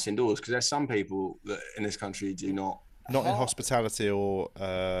wear masks indoors? Because there's some people that in this country do not. Not in hospitality or.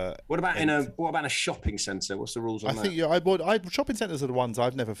 What about in a shopping centre? What's the rules on that? Shopping centres are the ones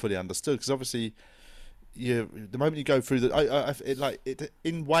I've never fully understood because obviously, the moment you go through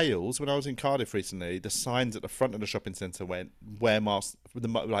in Wales when I was in Cardiff recently, the signs at the front of the shopping centre went wear masks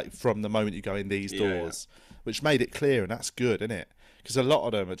from the moment you go in these doors, which made it clear, and that's good, isn't it? Because a lot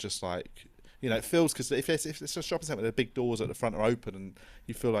of them are just like. It feels because if it's a shopping centre, the big doors at the front are open, and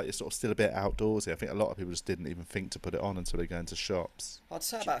you feel like you're sort of still a bit outdoorsy. I think a lot of people just didn't even think to put it on until they go into shops. I'd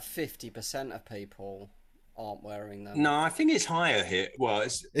say about 50% of people aren't wearing them. No, I think it's higher here. Well,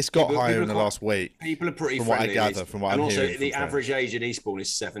 it's got higher in the last week. People are pretty from friendly. What I gather, from what I'm hearing. And also, the average age in Eastbourne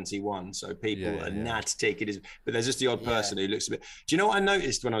is 71, so people are not taking it. But there's just the odd person who looks a bit. Do you know what I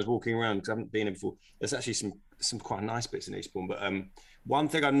noticed when I was walking around? Because I haven't been here before. There's actually some quite nice bits in Eastbourne, but one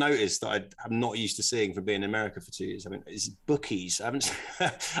thing I've noticed that I'm not used to seeing from being in America for 2 years, is bookies. I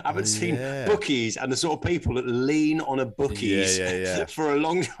haven't seen bookies and the sort of people that lean on a bookies for a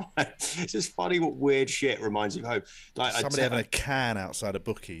long time. It's just funny what weird shit reminds you of home. Like somebody having a can outside of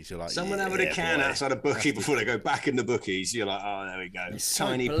bookies. You're like someone having a can outside a bookie before they go back in the bookies. You're like, oh, there we go. It's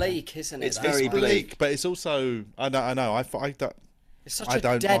tiny, so bleak, isn't it? It's very bleak, but it's also I know. It's such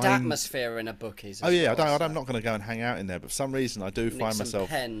a dead atmosphere in a bookies. I'm not going to go and hang out in there, but for some reason I do find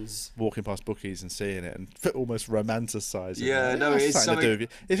myself walking past bookies and seeing it and almost romanticising. Yeah, no, it's something to do with you.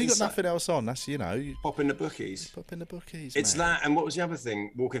 If you've got nothing else on, that's you pop in the bookies. Pop in the bookies. It's mate. That, and what was the other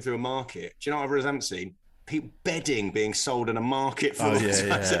thing? Walking through a market. Do you know what I really haven't seen? People bedding being sold in a market for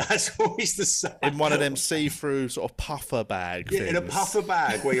that's always the same. In one of them see-through sort of puffer bag things. In a puffer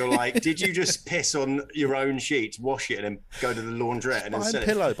bag where you're like, did you just piss on your own sheets, wash it, and then go to the laundrette and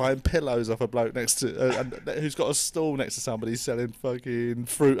then buying pillows off a bloke next to who's got a stall next to somebody selling fucking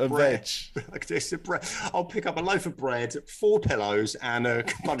fruit and veg. I'll pick up a loaf of bread, 4 pillows, and a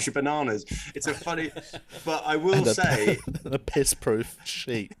bunch of bananas. It's a funny, but I will say a piss-proof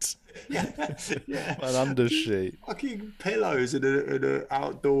sheet. An undersheet. Fucking pillows in a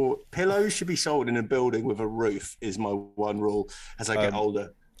outdoor. Pillows should be sold in a building with a roof. Is my one rule as I get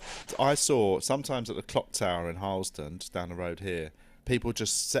older. I saw sometimes at the Clock Tower in Harlesden, just down the road here, people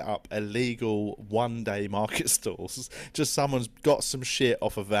just set up illegal one-day market stalls. Just someone's got some shit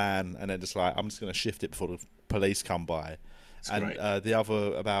off a van and then just like, I'm just going to shift it before the police come by. The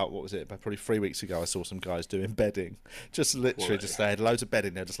other, about probably 3 weeks ago, I saw some guys doing bedding. Just literally, they had loads of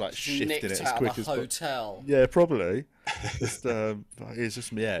bedding. They're just like shifting it as quick as hotel. Yeah, probably. It's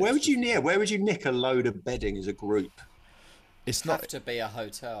just Where would you nick a load of bedding as a group? It's not have to be a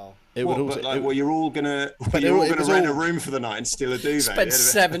hotel. It would also. But like, well, you're all gonna it rent was a all- room for the night and steal a duvet. Spend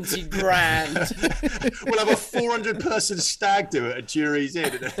 70 grand. We'll have a 400-person stag do it at Jury's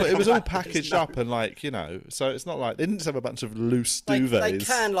Inn. But it was all packaged up and like, you know, so it's not like they didn't just have a bunch of loose duvets. They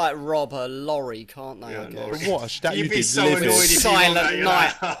can like rob a lorry, can't they? I guess. But what? That You'd you'd be so living. annoyed if Silent you won that, you're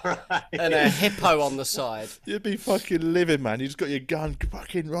like, all right. And a hippo on the side. You'd be fucking living, man. You just got your gun,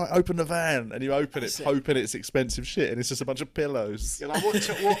 fucking right, open the van, and you open it, hoping it's expensive shit, and it's just a bunch of pillows. You're like,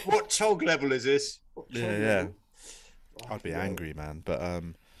 what tog level is this? Yeah. I'd be angry, man. But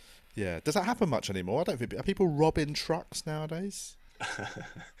yeah, does that happen much anymore? I don't think. Are people robbing trucks nowadays?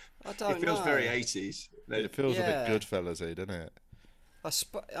 I don't know. It feels very 80s. It feels Yeah. a bit Goodfellas-y, doesn't it?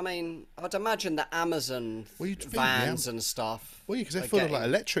 I mean, I'd imagine the Amazon Well, you'd think, vans and stuff. Well, because they're are full of like getting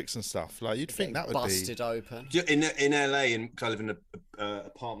electrics and stuff. Like you'd think that would busted open. In LA, and I live in an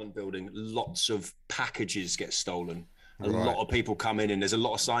apartment building, lots of packages get stolen. A lot of people come in, and there's a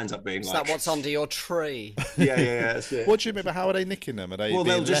lot of signs up being Is like, that what's under your tree? yeah, that's it. What do you mean? But how are they nicking them? Are they Well,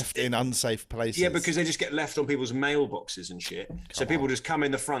 being they'll just- left in unsafe places? Yeah, because they just get left on people's mailboxes and shit. So people just come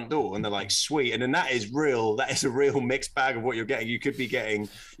in the front door and they're like, "Sweet," and then that is a real mixed bag of what you're getting. You could be getting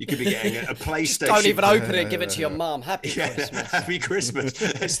a PlayStation. Don't even open it. Give it to your mum. Happy Yeah, Christmas. Happy Christmas.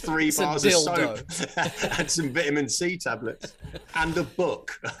 There's 3 It's a bars of dildo. soap and some vitamin C tablets and a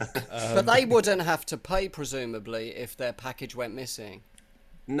book. But they wouldn't have to pay, presumably, if their package went missing.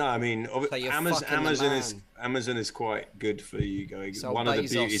 No, I mean, you're Amazon, fucking the man. Amazon is quite good for you going. So One of the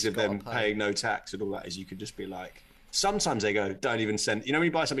Bezos beauties of them gotta pay. paying no tax and all that is you could just be like. Sometimes they go, don't even send. You know, when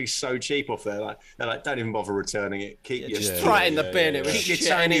you buy something so cheap off there, they're like, don't even bother returning it. Keep your Just throw it in the bin. It was keep your shit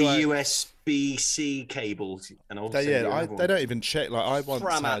tiny anyway. USB-C cable, and I'll send you another one. They don't even check. Like I once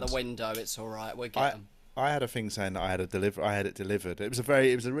Throw 'em had, out the window. It's all right. We'll get them. I had a thing saying that I had it delivered. It was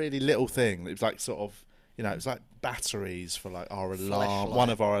a really little thing. It was like sort of, you know, it was like batteries for like our alarm, Flashlight. one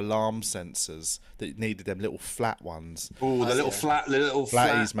of our alarm sensors that needed them little flat ones. Oh, the little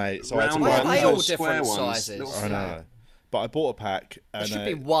Flatties, mate. So I had to round buy ones, They them. all those square different ones, sizes. little I know, but I bought a pack There and should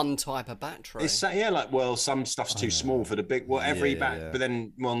be one type of battery. It's some stuff's too small for the big. Well, every yeah. but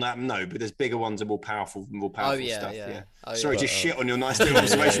then but there's bigger ones and more powerful yeah, stuff. yeah. Oh, Sorry, yeah. just shit on your nice little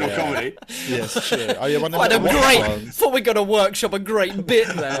observational comedy. yes, sure. Oh yeah, one of Quite a the great. ones. Thought we were going to workshop a great bit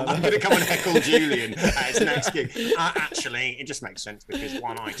there. I'm going to come and heckle Julian at his next gig. Actually, it just makes sense because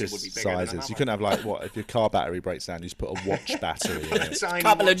one item would be Just bigger than sizes. another. You couldn't have like what if your car battery breaks down, you just put a watch battery in it. Tiny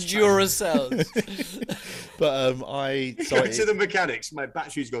Couple of watch Duracells. But Go to the mechanics. My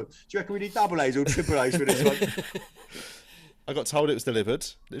battery's gone. Do you reckon we need double A's or triple A's for this one? I got told it was delivered.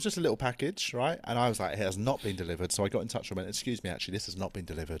 It was just a little package, right? And I was like, it has not been delivered. So I got in touch with them and went, excuse me, actually, this has not been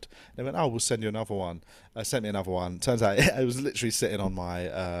delivered. They went, oh, we'll send you another one. Sent me another one. Turns out it was literally sitting on my,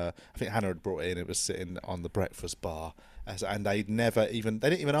 I think Hannah had brought it in. It was sitting on the breakfast bar. And they didn't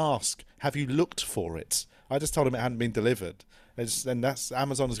even ask, have you looked for it? I just told them it hadn't been delivered.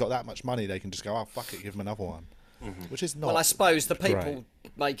 Amazon has got that much money, they can just go, oh, fuck it, give them another one. Mm-hmm. Which is not. Well, I suppose the people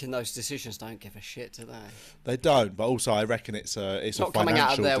great. making those decisions don't give a shit, do they? They don't, but also I reckon it's a not coming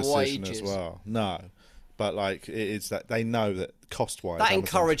out of financial their decision wages. as well. No, but like it is that they know that cost-wise, That Amazon's-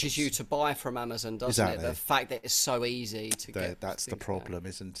 encourages you to buy from Amazon, doesn't it? Exactly. The fact that it's so easy to get. That's the things problem,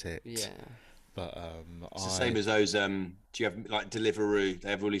 isn't it? there. Yeah. But It's the same as those. Do you have like Deliveroo? They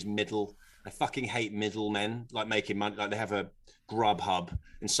have all these I fucking hate middlemen, like making money. Like they have a Grubhub,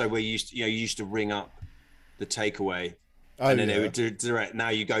 and so you used to ring up the takeaway. And then it would do direct. Now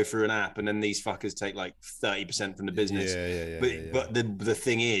you go through an app, and then these fuckers take like 30% from the business. But the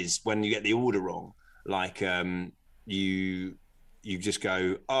thing is, when you get the order wrong, like you just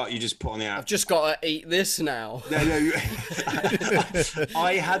go, oh, you just put on the app. I've just got to eat this now. No.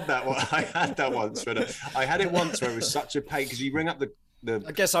 I had that one. I had that once. I had it once where it was such a pain because you ring up the.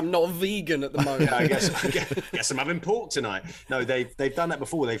 I guess I'm not vegan at the moment. I guess I'm having pork tonight. No, they've done that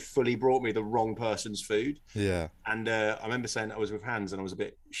before. They fully brought me the wrong person's food. Yeah. And I remember saying I was with Hans and I was a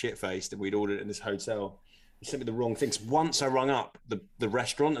bit shit-faced and we'd ordered it in this hotel. He sent me the wrong things. Once I rung up the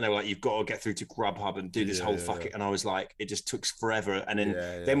restaurant and they were like, you've got to get through to Grubhub and do this whole fuck it. And I was like, it just took forever. And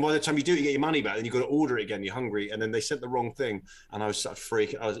then by the time you do it, you get your money back. Then you've got to order it again. You're hungry. And then they sent the wrong thing. And I was such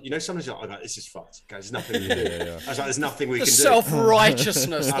freaking. Sometimes you're like, this is fucked. Guys, there's nothing we can do. I was like, there's nothing we The can do.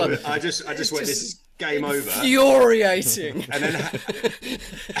 self-righteousness. I just went, this is game over. Infuriating.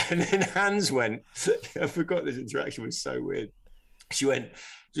 And then Hans went, I forgot this interaction was so weird. She went,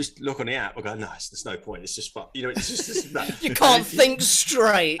 just look on the app. I go, no, there's no point. It's just fun. It's just that. You can't think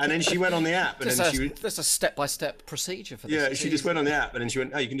straight. And then she went on the app, and There's a step-by-step procedure for this. Yeah, she just went on the app, and then she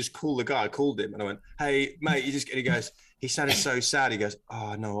went, hey, you can just call the guy. I called him, and I went, hey, mate, and he goes, he sounded so sad. He goes, oh,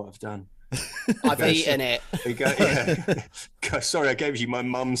 I know what I've done. I've eaten it. He go, yeah. Sorry, I gave you my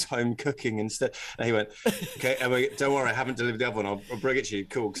mum's home cooking instead. And he went, okay, don't worry, I haven't delivered the other one. I'll bring it to you.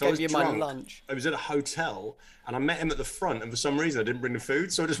 Cool. Because I was drunk. My lunch. I was at a hotel and I met him at the front, and for some reason I didn't bring the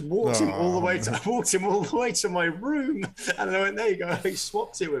food, so I just walked him all the way to my room, and I went, there you go. I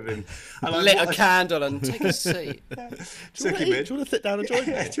swapped it with him. And lit a candle and take a seat. Took him in. Do you want to sit down and join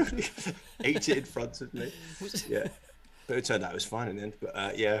me? Ate it in front of me. Yeah. But it turned out it was fine in the end.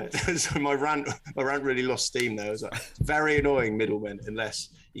 But yeah, so my rant really lost steam there. It was like very annoying middlemen, unless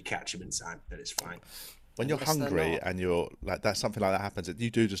you catch them in time, then it's fine. When you're hungry and you're like that, something like that happens, you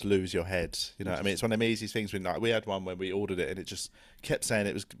do just lose your head. You know, I mean, it's one of the easiest things. When like, we had one when we ordered it, and it just kept saying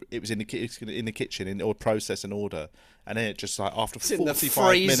it was in the kitchen or process and order, and then it just like after 45 minutes, in the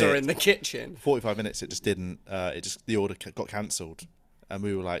freezer in the kitchen. 45 minutes, it just didn't. The order got cancelled, and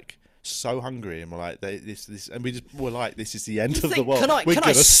we were like so hungry, and we're like, this, and we just were like, this is the end of the world. Can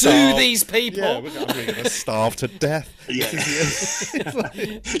I sue these people? Yeah, we're gonna starve to death. Yeah.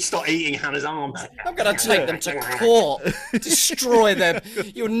 Start eating Hannah's arm. I'm gonna take them to court, destroy them.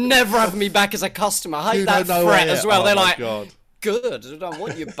 You'll never have me back as a customer. I hate that threat as well. They're like, God. Good, I don't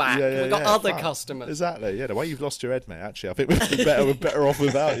want you back. We've got other customers. Exactly. Yeah, the way you've lost your head, mate. Actually, I think we're better off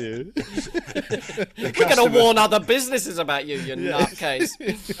without you. We're going to warn other businesses about you, you nutcase.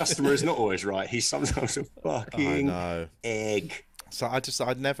 The customer is not always right. He's sometimes a fucking egg. So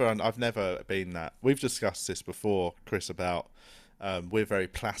I've never been that. We've discussed this before, Chris, about we're very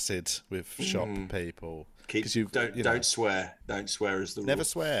placid with shop people. Don't swear. Don't swear is the rule. Never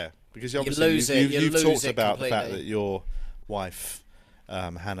swear, because obviously you've talked about the fact that your wife,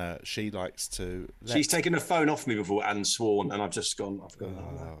 Hannah, she likes to. She's taken the phone off me before and sworn, and I've gone.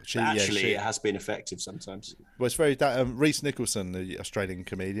 It has been effective sometimes. Well, it's very. Reece Nicholson, the Australian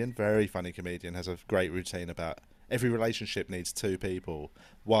comedian, very funny comedian, has a great routine about every relationship needs two people.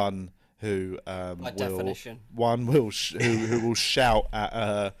 One who will shout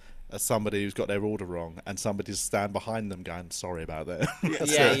at somebody who's got their order wrong, and somebody to stand behind them going, sorry about that.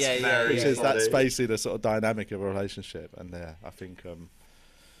 That's basically the sort of dynamic of a relationship. And I think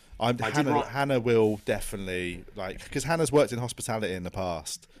Hannah will definitely, like, because Hannah's worked in hospitality in the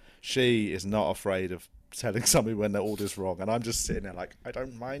past. She is not afraid of telling somebody when their order's wrong, and I'm just sitting there like, I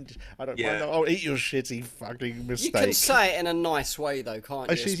don't mind. I'll eat your shitty fucking mistake. You can say it in a nice way though, can't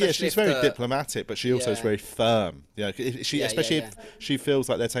you? She's very diplomatic, but she also is very firm. If she feels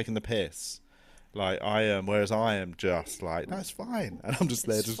like they're taking the piss, like I am, whereas I am just like, no, it's fine, and I'm just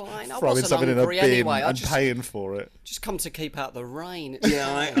there, just throwing something in a bin and paying for it. Just come to keep out the rain.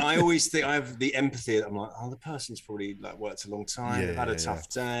 I always think I have the empathy that I'm like, the person's probably like worked a long time, had a tough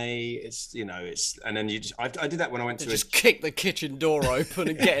day. It's and then you just I did that when I went to just kick the kitchen door open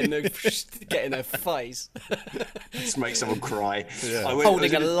and get in their face. Just make someone cry.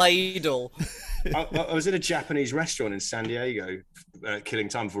 Holding a ladle. I was in a Japanese restaurant in San Diego, killing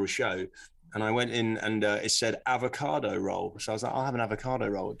time for a show. And I went in and it said avocado roll. So I was like, I'll have an avocado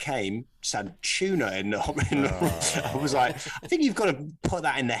roll. It came, just had tuna in I was like, I think you've got to put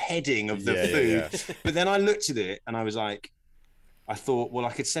that in the heading of the food. Yeah. But then I looked at it and I was like, I thought, well,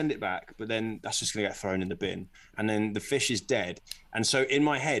 I could send it back, but then that's just going to get thrown in the bin. And then the fish is dead. And so in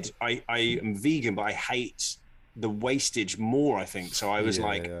my head, I am vegan, but I hate the wastage more, I think. So I was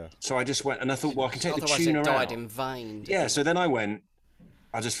so I just went and I thought, well, I can take the tuna out. Died in vain. Yeah, so then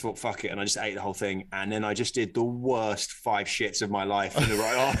I just thought, fuck it, and I just ate the whole thing, and then I just did the worst 5 shits of my life in the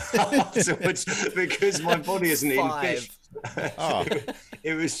right afterwards because my body hasn't eaten fish.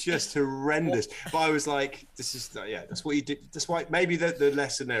 It was just horrendous. But I was like, this is that's what you do. That's why maybe the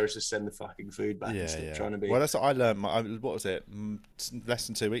lesson there is just send the fucking food back instead of trying to be. Well, that's what I learned. What was it? Less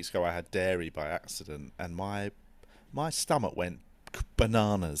than 2 weeks ago, I had dairy by accident, and my stomach went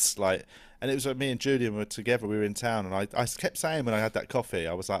bananas. And it was like me and Julian were together. We were in town, and I kept saying when I had that coffee,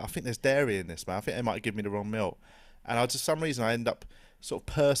 I was like, I think there's dairy in this, man. I think they might give me the wrong milk. And for some reason, I ended up sort of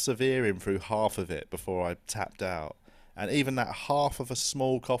persevering through half of it before I tapped out. And even that half of a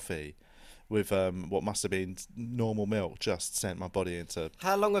small coffee with what must have been normal milk just sent my body into.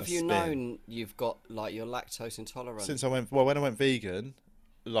 How long have you known you've got like your lactose intolerance? Since when I went vegan,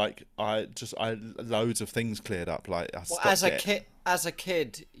 like I loads of things cleared up. Like as a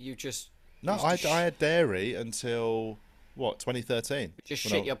kid, you just. No, I had dairy until, 2013. Just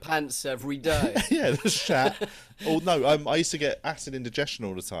shit your pants every day. Yeah, the shat. I used to get acid indigestion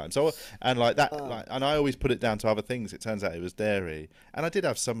all the time. So, and like that, and I always put it down to other things. It turns out it was dairy. And I did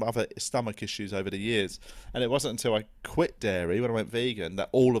have some other stomach issues over the years. And it wasn't until I quit dairy, when I went vegan, that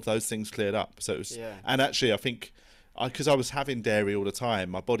all of those things cleared up. So it was, and actually I think, because I was having dairy all the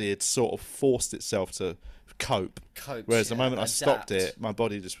time, my body had sort of forced itself to cope. Whereas the moment I stopped it, my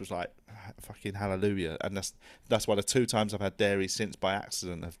body just was like, fucking hallelujah. And that's why the 2 times I've had dairy since by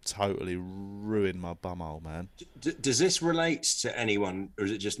accident have totally ruined my bumhole, man. Does this relate to anyone, or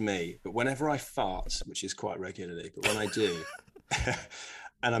is it just me? But whenever I fart, which is quite regularly, but when I do,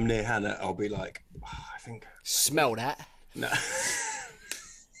 and I'm near Hannah, I'll be like, I think. Smell that. No.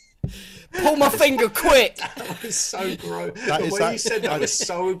 Pull my finger quick. That was so gross. That The is way that- you said that was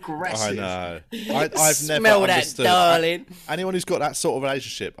so aggressive. I know. I've never Smell that, understood. darling. Anyone who's got that sort of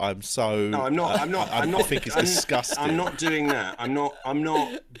relationship, I'm so. No, I'm not. I think it's disgusting. I'm not doing that. I'm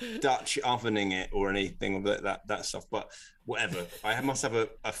not Dutch ovening it or anything of that stuff. But whatever. I must have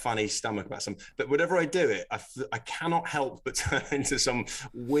a funny stomach about some. But whenever I do it, I cannot help but turn into some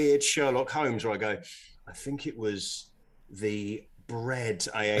weird Sherlock Holmes where I go, I think it was the bread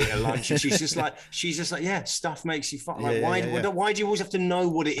I ate at lunch, and she's just like, yeah, stuff makes you fart. Like, why do you always have to know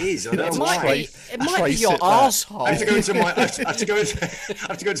what it is? I don't know why. It might be Trace your it back. asshole. I have to go into my. I have to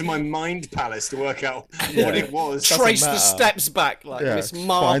go into my mind palace to work out what it was. Trace the matter. steps back like Miss find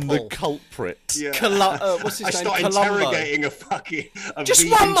Marple. the culprit. Yeah. What's his I name? start Columbo. interrogating a Just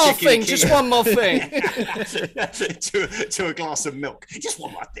vegan one more chicken thing. king Just one more thing. to a glass of milk. Just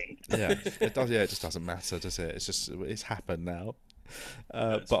one more thing. Yeah, it does. Yeah, it just doesn't matter, does it? It's happened now.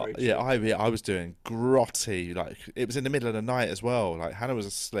 very But true. yeah, I was doing grotty. Like it was in the middle of the night as well. Like Hannah was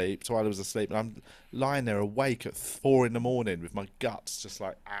asleep, Twyla was asleep, and I'm lying there awake at 4 a.m. with my guts just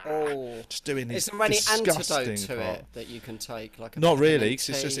like just doing Is this there any disgusting antidote to part. it that you can take? Like Not really, vitamin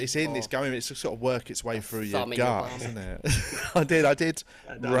 'cause it's T it's in, or- it's going, it's just sort of work its way through your thumb in your gut, bum. isn't it?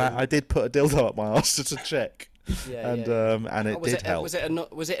 I did put a dildo up my arse to check, and it was did help.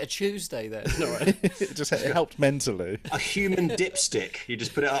 Was it a Tuesday then? No, right. it helped mentally. A human dipstick. You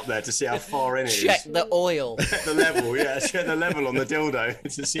just put it up there to see how far in it is. Check the oil. Check the level, yeah. Check the level on the dildo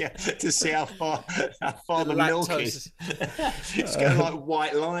to see how far the milk is. It's got like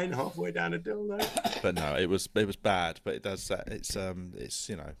white line halfway down a dildo. But no, it was bad. But it does that. It's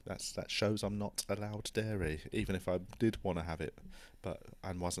that shows I'm not allowed dairy, even if I did want to have it,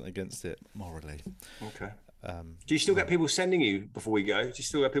 and wasn't against it morally. Okay. Do you still get people sending you before we go? Do you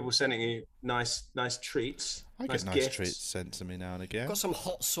still get people sending you nice treats? I get nice gifts? treats sent to me now and again. Got some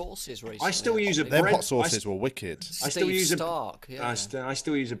hot sauces recently. I still use a Them bread. hot sauces were wicked. I still Steve use Stark. Yeah. I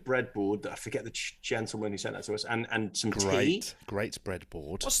still use a breadboard. I forget the gentleman who sent that to us, and some tea. Great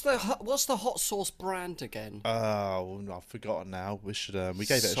breadboard. What's the hot sauce brand again? Oh, I've forgotten now. We should we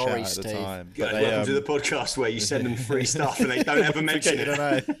gave it a Sorry, shout at the Steve. time. Guys, welcome to the podcast where you send them free stuff and they don't ever mention Forget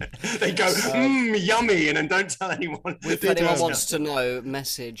it. your name. They go, yummy, and then don't tell anyone. If anyone wants to know,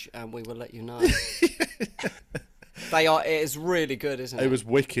 message and we will let you know. It is really good, isn't it? It was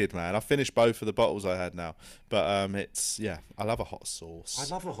wicked, man. I finished both of the bottles I had now, but I love a hot sauce.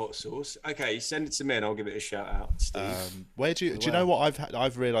 I love a hot sauce. Okay, send it to me and I'll give it a shout out, Steve. Where do you know what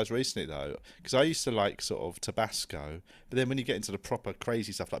I've realised recently though? Because I used to like sort of Tabasco, but then when you get into the proper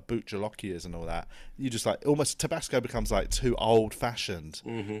crazy stuff like boot jalapenos and all that, you just like almost Tabasco becomes like too old fashioned.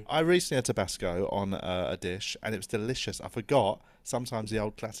 Mm-hmm. I recently had Tabasco on a dish and it was delicious. I forgot sometimes the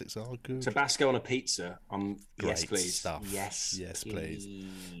old classics are good. Tabasco on a pizza. Yes, Great please. stuff. Yes, Please.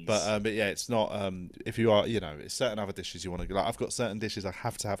 But yeah, it's not. If you are, it's certain other dishes you want to. Like, I've got certain dishes I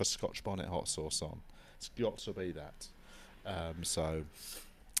have to have a Scotch bonnet hot sauce on. It's got to be that. So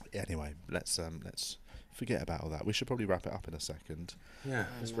anyway, let's forget about all that. We should probably wrap it up in a second. Yeah,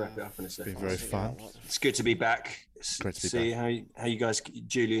 let's wrap it up in a second. Been very fun. It's good to be back. Great to be See how you guys.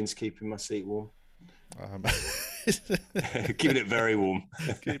 Julian's keeping my seat warm. Keeping it very warm.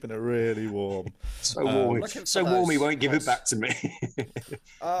 Keeping it really warm. So warm. Looking for So warm he those won't give it hot- back to me.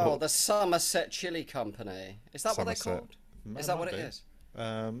 Oh, the Somerset Chili Company. Is that what they're Somerset. called? Is that what it Might be. is?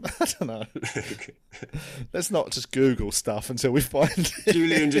 I don't know. Let's not just Google stuff until we find it.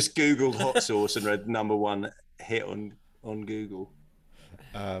 Julian just Googled hot sauce and read #1 hit on Google.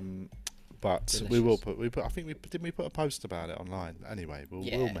 But we will put. I think we put a post about it online. Anyway, we'll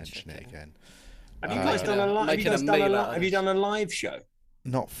Yeah, mention check it it. again. Have you guys done a live? Have you making guys a done a meal li- out of Have you it. done a live show?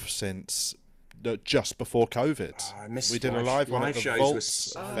 Not just before COVID. I missed We did a live one at the shows. Vaults Was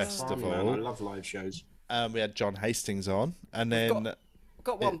so Festival. fun, man. I love live shows. We had John Hastings on, and then We've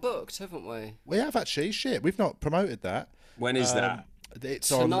got one booked, haven't we? we have actually we've not promoted that. When is that? It's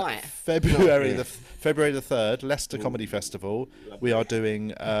Tonight. on February Yeah. February the 3rd, Leicester Comedy Festival. We are doing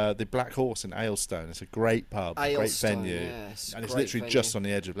the Black Horse in Aylstone. It's a great pub, great Aylstone, venue, yes, and it's great literally venue. just on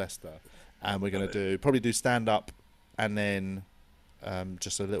the edge of Leicester. And we're going to probably do stand up, and then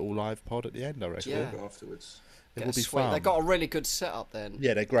just a little live pod at the end. I reckon. Yeah. Afterwards. It will be Sweet. fun. They got a really good setup then.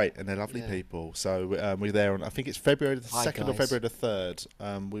 Yeah, they're great and they're lovely people. So we're there on, I think it's February the Hi, 2nd or guys. February the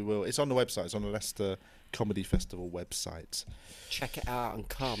 3rd. We will. It's on the website. It's on the Leicester Comedy Festival website. Check it out and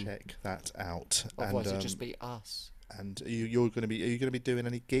come. Check that out. Otherwise, and, it'll just be us. And you're going to be. Are you going to be doing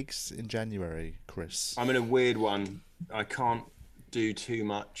any gigs in January, Chris? I'm in a weird one. I can't do too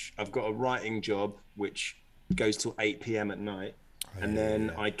much. I've got a writing job which goes till 8 p.m. at night, and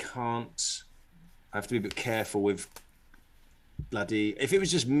then I can't. I have to be a bit careful with bloody. If it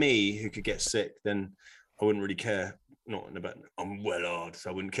was just me who could get sick, then I wouldn't really care. Not in about. I'm well hard, so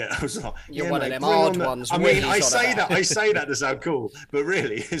I wouldn't care. I was like, You're yeah, one mate, of them bring hard on the- ones. I mean, really I sort say of that. I say that to sound cool, but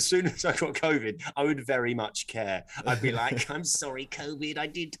really, as soon as I got COVID, I would very much care. I'd be like, "I'm sorry, COVID. I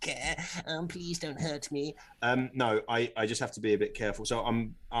did care. Please don't hurt me." No, I just have to be a bit careful. So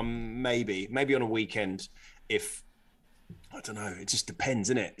I'm maybe on a weekend if. I don't know. It just depends,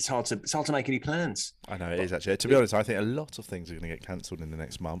 isn't it? It's hard to make any plans. I know it is actually. To be honest, I think a lot of things are going to get cancelled in the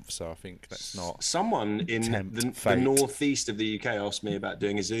next month. So I think let's not. Someone in tempt the fate. northeast of the UK asked me about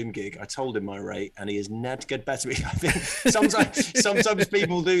doing a Zoom gig. I told him my rate, and he has never get back to me. I think sometimes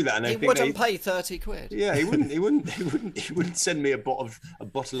people do that, and He they think wouldn't pay 30 quid. Yeah, he wouldn't send me a bottle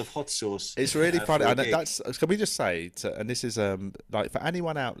of hot sauce. It's really for funny. a And gig. can we just say, and this is like for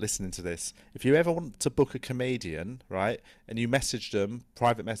anyone out listening to this, if you ever want to book a comedian, right, and you message them,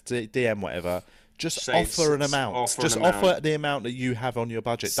 private message, DM, whatever, just Say offer an it's- amount. offer Just an offer amount. the amount that you have on your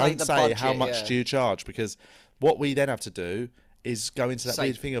budget. Say Don't the say how budget, much yeah. do you charge, because what we then have to do is go into that Say-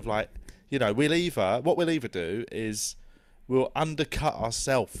 weird thing of like, we'll either do is we'll undercut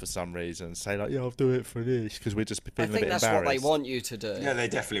ourselves for some reason, say like, yeah, I'll do it for this, because we're just I feeling a think bit that's embarrassed. what they want you to do. Yeah, they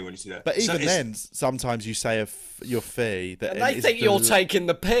definitely want you to do that. But So even it's- then, sometimes you say your fee that And they is think the you're taking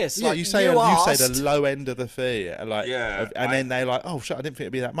the piss. Yeah, like, you say asked. the low end of the fee, like, Yeah, and then they're like, oh shit, I didn't think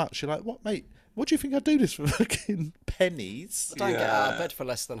it'd be that much. You're like, what, mate? What do you think I'd do this for fucking pennies? I don't get out of Yeah. bed for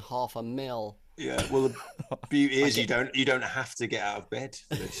less than $500,000. Yeah, well, the beauty is you don't have to get out of bed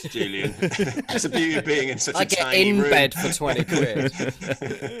for this, Julian. That's the beauty of being in such I a get tiny in room. bed for 20 quid.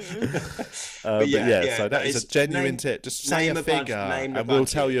 But yeah, so that is a genuine name- tip. Just say name a a budget, figure, name the and we'll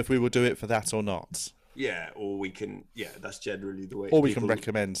budget. tell you if we will do it for that or not. Yeah, or we can. Yeah, that's generally the way. Or we can people-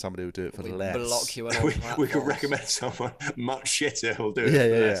 recommend somebody who do it for less. Block you on all We could platforms. recommend someone much shitter who'll do it. Yeah, for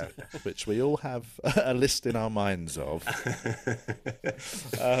yeah, less. yeah. Which we all have a list in our minds of.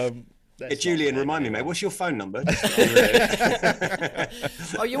 Hey, Julian, remind me, mate. What's your phone number?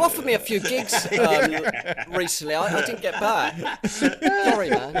 Oh, you offered me a few gigs recently. I didn't get back.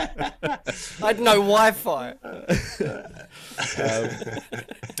 Sorry, man. I had no Wi-Fi.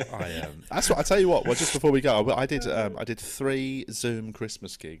 That's what I tell you what. Well, just before we go, I did 3 Zoom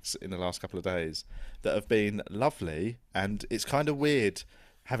Christmas gigs in the last couple of days that have been lovely, and it's kind of weird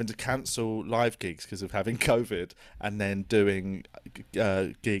having to cancel live gigs because of having COVID, and then doing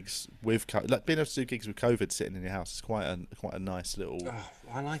gigs with like being able to do gigs with COVID sitting in your house is quite a nice little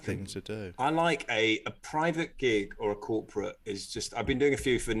I like thing them. to do. I like a private gig or a corporate is just. I've been doing a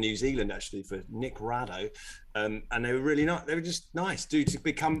few for New Zealand actually for Nick Rado, and they were really nice. They were just nice, dude, to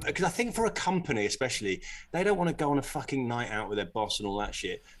become because I think for a company especially, they don't want to go on a fucking night out with their boss and all that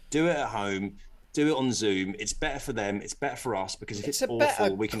shit. Do it at home. Do it on Zoom. It's better for them. It's better for us because if It's it's, a better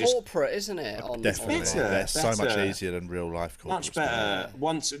awful, we can just corporate, isn't it? Definitely, better, that's so much better. easier than real life corporates. much better.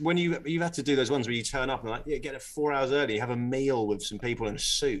 Once when you've had to do those ones where you turn up and like, yeah, get it 4 hours early, have a meal with some people in a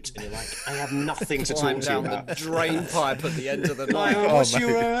suit, and you're like, I have nothing to Climb talk to you down about. the drain pipe at the end of the Like, night. what's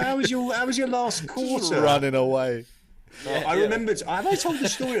your, how was your last quarter? running away. I remembered. Have I told the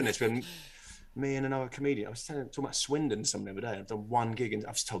story on this when me and another comedian? I was talking about Swindon some the other day. I've done one gig, and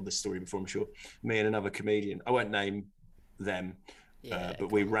I've told this story before, I'm sure. Me and another comedian. I won't name them,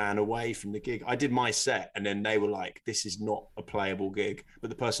 but we ran away from the gig. I did my set, and then they were like, "This is not a playable gig." But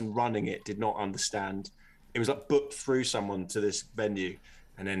the person running it did not understand. It was like booked through someone to this venue.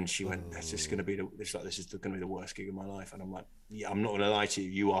 And then she went, "That's just going to be this is going to be the worst gig of my life." And I'm like, "Yeah, I'm not going to lie to you.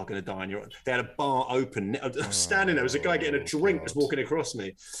 You are going to die on your own." They had a bar open. I was standing there. There was a guy getting a drink, was walking across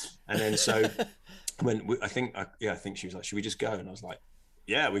me, and then so I think she was like, "Should we just go?" And I was like,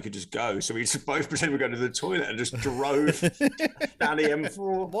 "Yeah, we could just go." So we just both pretended we were going to the toilet and just drove down the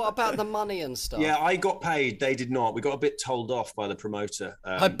M4. What about the money and stuff? Yeah, I got paid. They did not. We got a bit told off by the promoter.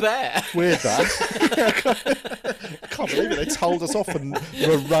 I bet. Weird that. I can't believe it. They told us off and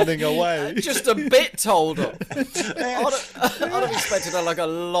were running away. Just a bit told off. I'd have expected like a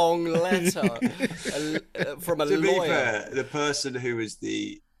long letter from a To be lawyer. fair, the person who was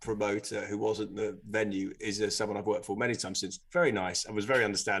the promoter who wasn't the venue is someone I've worked for many times since. Very nice. I was very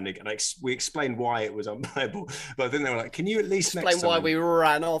understanding, and we explained why it was unplayable. But I think they were like, "Can you at least explain why we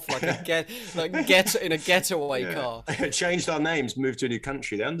ran off like in a getaway car?" Changed our names, moved to a new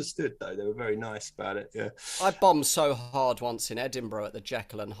country. They understood though. They were very nice about it. Yeah. I bombed so hard once in Edinburgh at the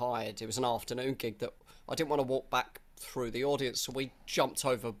Jekyll and Hyde. It was an afternoon gig that I didn't want to walk back through the audience, so we jumped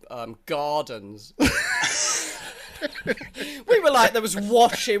over gardens. We were like, there was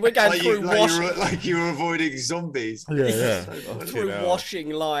washing. We're going through washing. Like you were avoiding zombies. Yeah. Through washing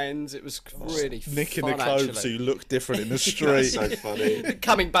lines. It was really nicking fun, the clothes actually. so you look different in the street. So funny.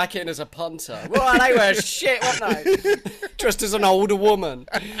 Coming back in as a punter. Well, they were shit, weren't they? Dressed as an older woman.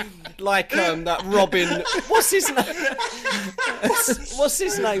 Like that Robin... What's his name? What's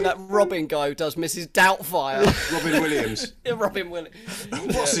his name? That Robin guy who does Mrs. Doubtfire. Robin Williams. Yeah, Robin Williams.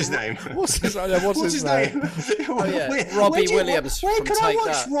 What's his name? What's his name? Oh, yeah. Robbie Williams from Take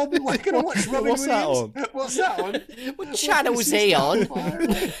That. Where can I watch Robin What's that Williams? on? What's that on? What channel is he on?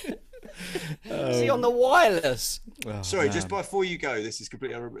 Is he on the wireless? Oh, Sorry, man. just before you go, this is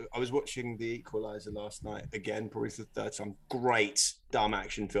completely. I was watching The Equalizer last night again, probably for the third time. Great dumb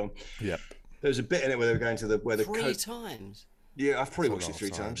action film. Yep. There was a bit in it where they were going to the 3 times. Yeah, I've probably watched it 3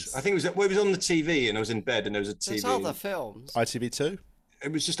 times. I think it was on the TV, and I was in bed, and there was a TV. There's other films. ITV2?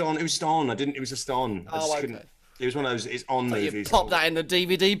 It was just on. It was just on. It was just on. I just couldn't. It was one of those. It's on So movies. you pop that in the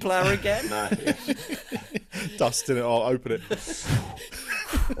DVD player again? No. Yeah. Dusting it, I'll open it.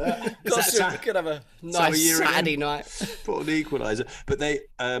 We could have a nice Saturday night. Put on The Equalizer, but they.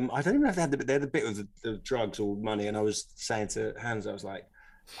 I don't even know if they had the bit of the drugs or money. And I was saying to Hans, I was like,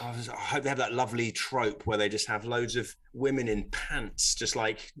 I hope they have that lovely trope where they just have loads of women in pants, just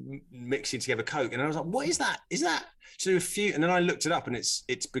like mixing together coke. And I was like, what is that? Is that to do a few? And then I looked it up, and it's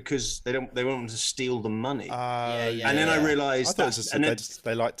because they want to steal the money. And then I realised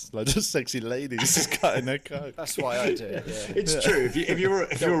they liked loads of sexy ladies just cutting their coke. That's why I do it. Yeah. It's true. If you're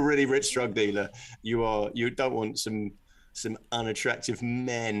a really rich drug dealer, you don't want some unattractive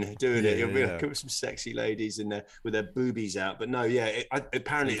men doing it. You'll be like, some sexy ladies in there with their boobies out. But no,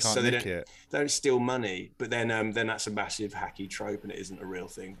 apparently it's so they don't steal money. But then that's a massive hacky trope, and it isn't a real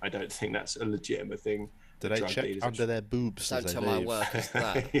thing. I don't think that's a legitimate thing. Do they check under their boobs? Don't tell my work is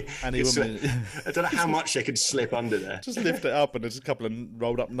that. Any woman, I don't know how much they could slip under there. just lift it up, and there's a couple of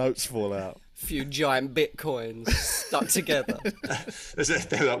rolled up notes fall out. Few giant bitcoins stuck together.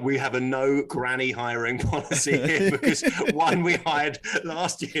 They're like, we have a no granny hiring policy here because one we hired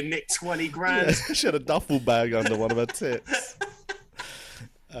last year nicked 20 grand. Yeah, she had a duffel bag under one of her tits.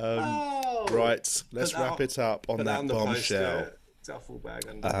 Right, let's wrap it up on that bombshell. Duffel bag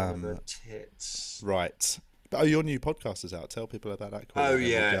under one of her tits. Right. Oh, your new podcast is out. Tell people about that. Oh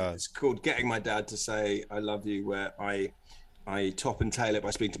yeah, it's called Getting My Dad to Say I Love You, where I top and tail it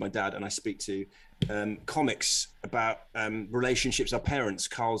by speaking to my dad, and I speak to comics about relationships. Our parents.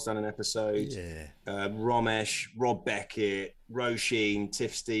 Carl's done an episode. Yeah. Ramesh, Rob Beckett, Roisin,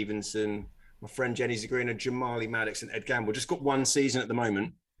 Tiff Stevenson, my friend Jenny Zagrina, Jamali Maddox, and Ed Gamble. Just got one season at the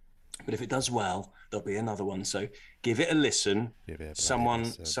moment, but if it does well, there'll be another one. So give it a listen.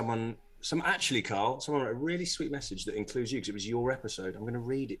 Actually, Carl, someone wrote a really sweet message that includes you because it was your episode. I'm going to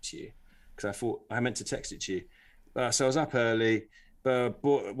read it to you because I thought I meant to text it to you. So I was up early. But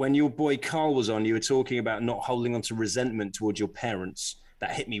when your boy Carl was on, you were talking about not holding on to resentment towards your parents.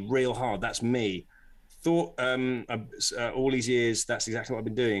 That hit me real hard. That's me. Thought all these years, that's exactly what I've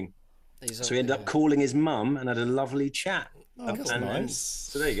been doing. So he ended up calling his mum and had a lovely chat. Oh, that's nice.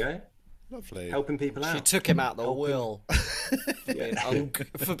 So there you go. Lovely. Helping people out. She took him out the will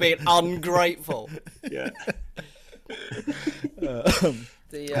for being ungrateful. Yeah. There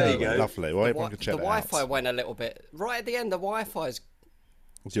you go. Lovely. Well, everyone can check the that out. Wi-Fi went a little bit right at the end. The Wi-Fi's.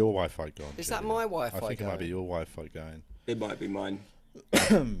 Is your Wi-Fi gone? Is that my Wi-Fi? I think it might be your Wi-Fi going. It might be mine.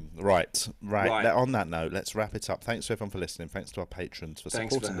 Right. On that note, let's wrap it up. Thanks to everyone for listening. Thanks to our patrons for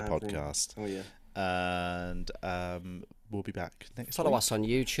supporting the podcast. Oh yeah. And we'll be back next Follow week. us on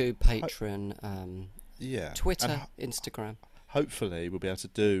YouTube, Patreon, Twitter, and Instagram. Hopefully, we'll be able to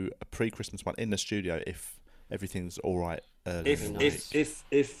do a pre-Christmas one in the studio if everything's all right.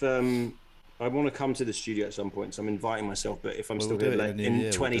 If I want to come to the studio at some point, so I'm inviting myself. But if I'm still here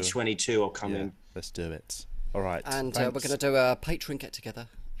in 2022, I'll come in. Let's do it. All right. And we're going to do a Patreon get-together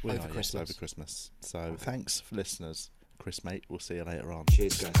over Christmas. Over Christmas. So thanks for listeners. Chris, mate, we'll see you later on.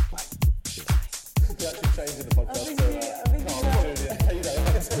 Cheers, guys. Bye. Cheers. We're actually changing the podcast.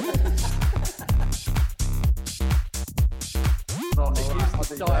 I used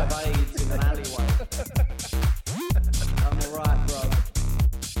to die of AIDS in an alleyway. I'm alright, bro.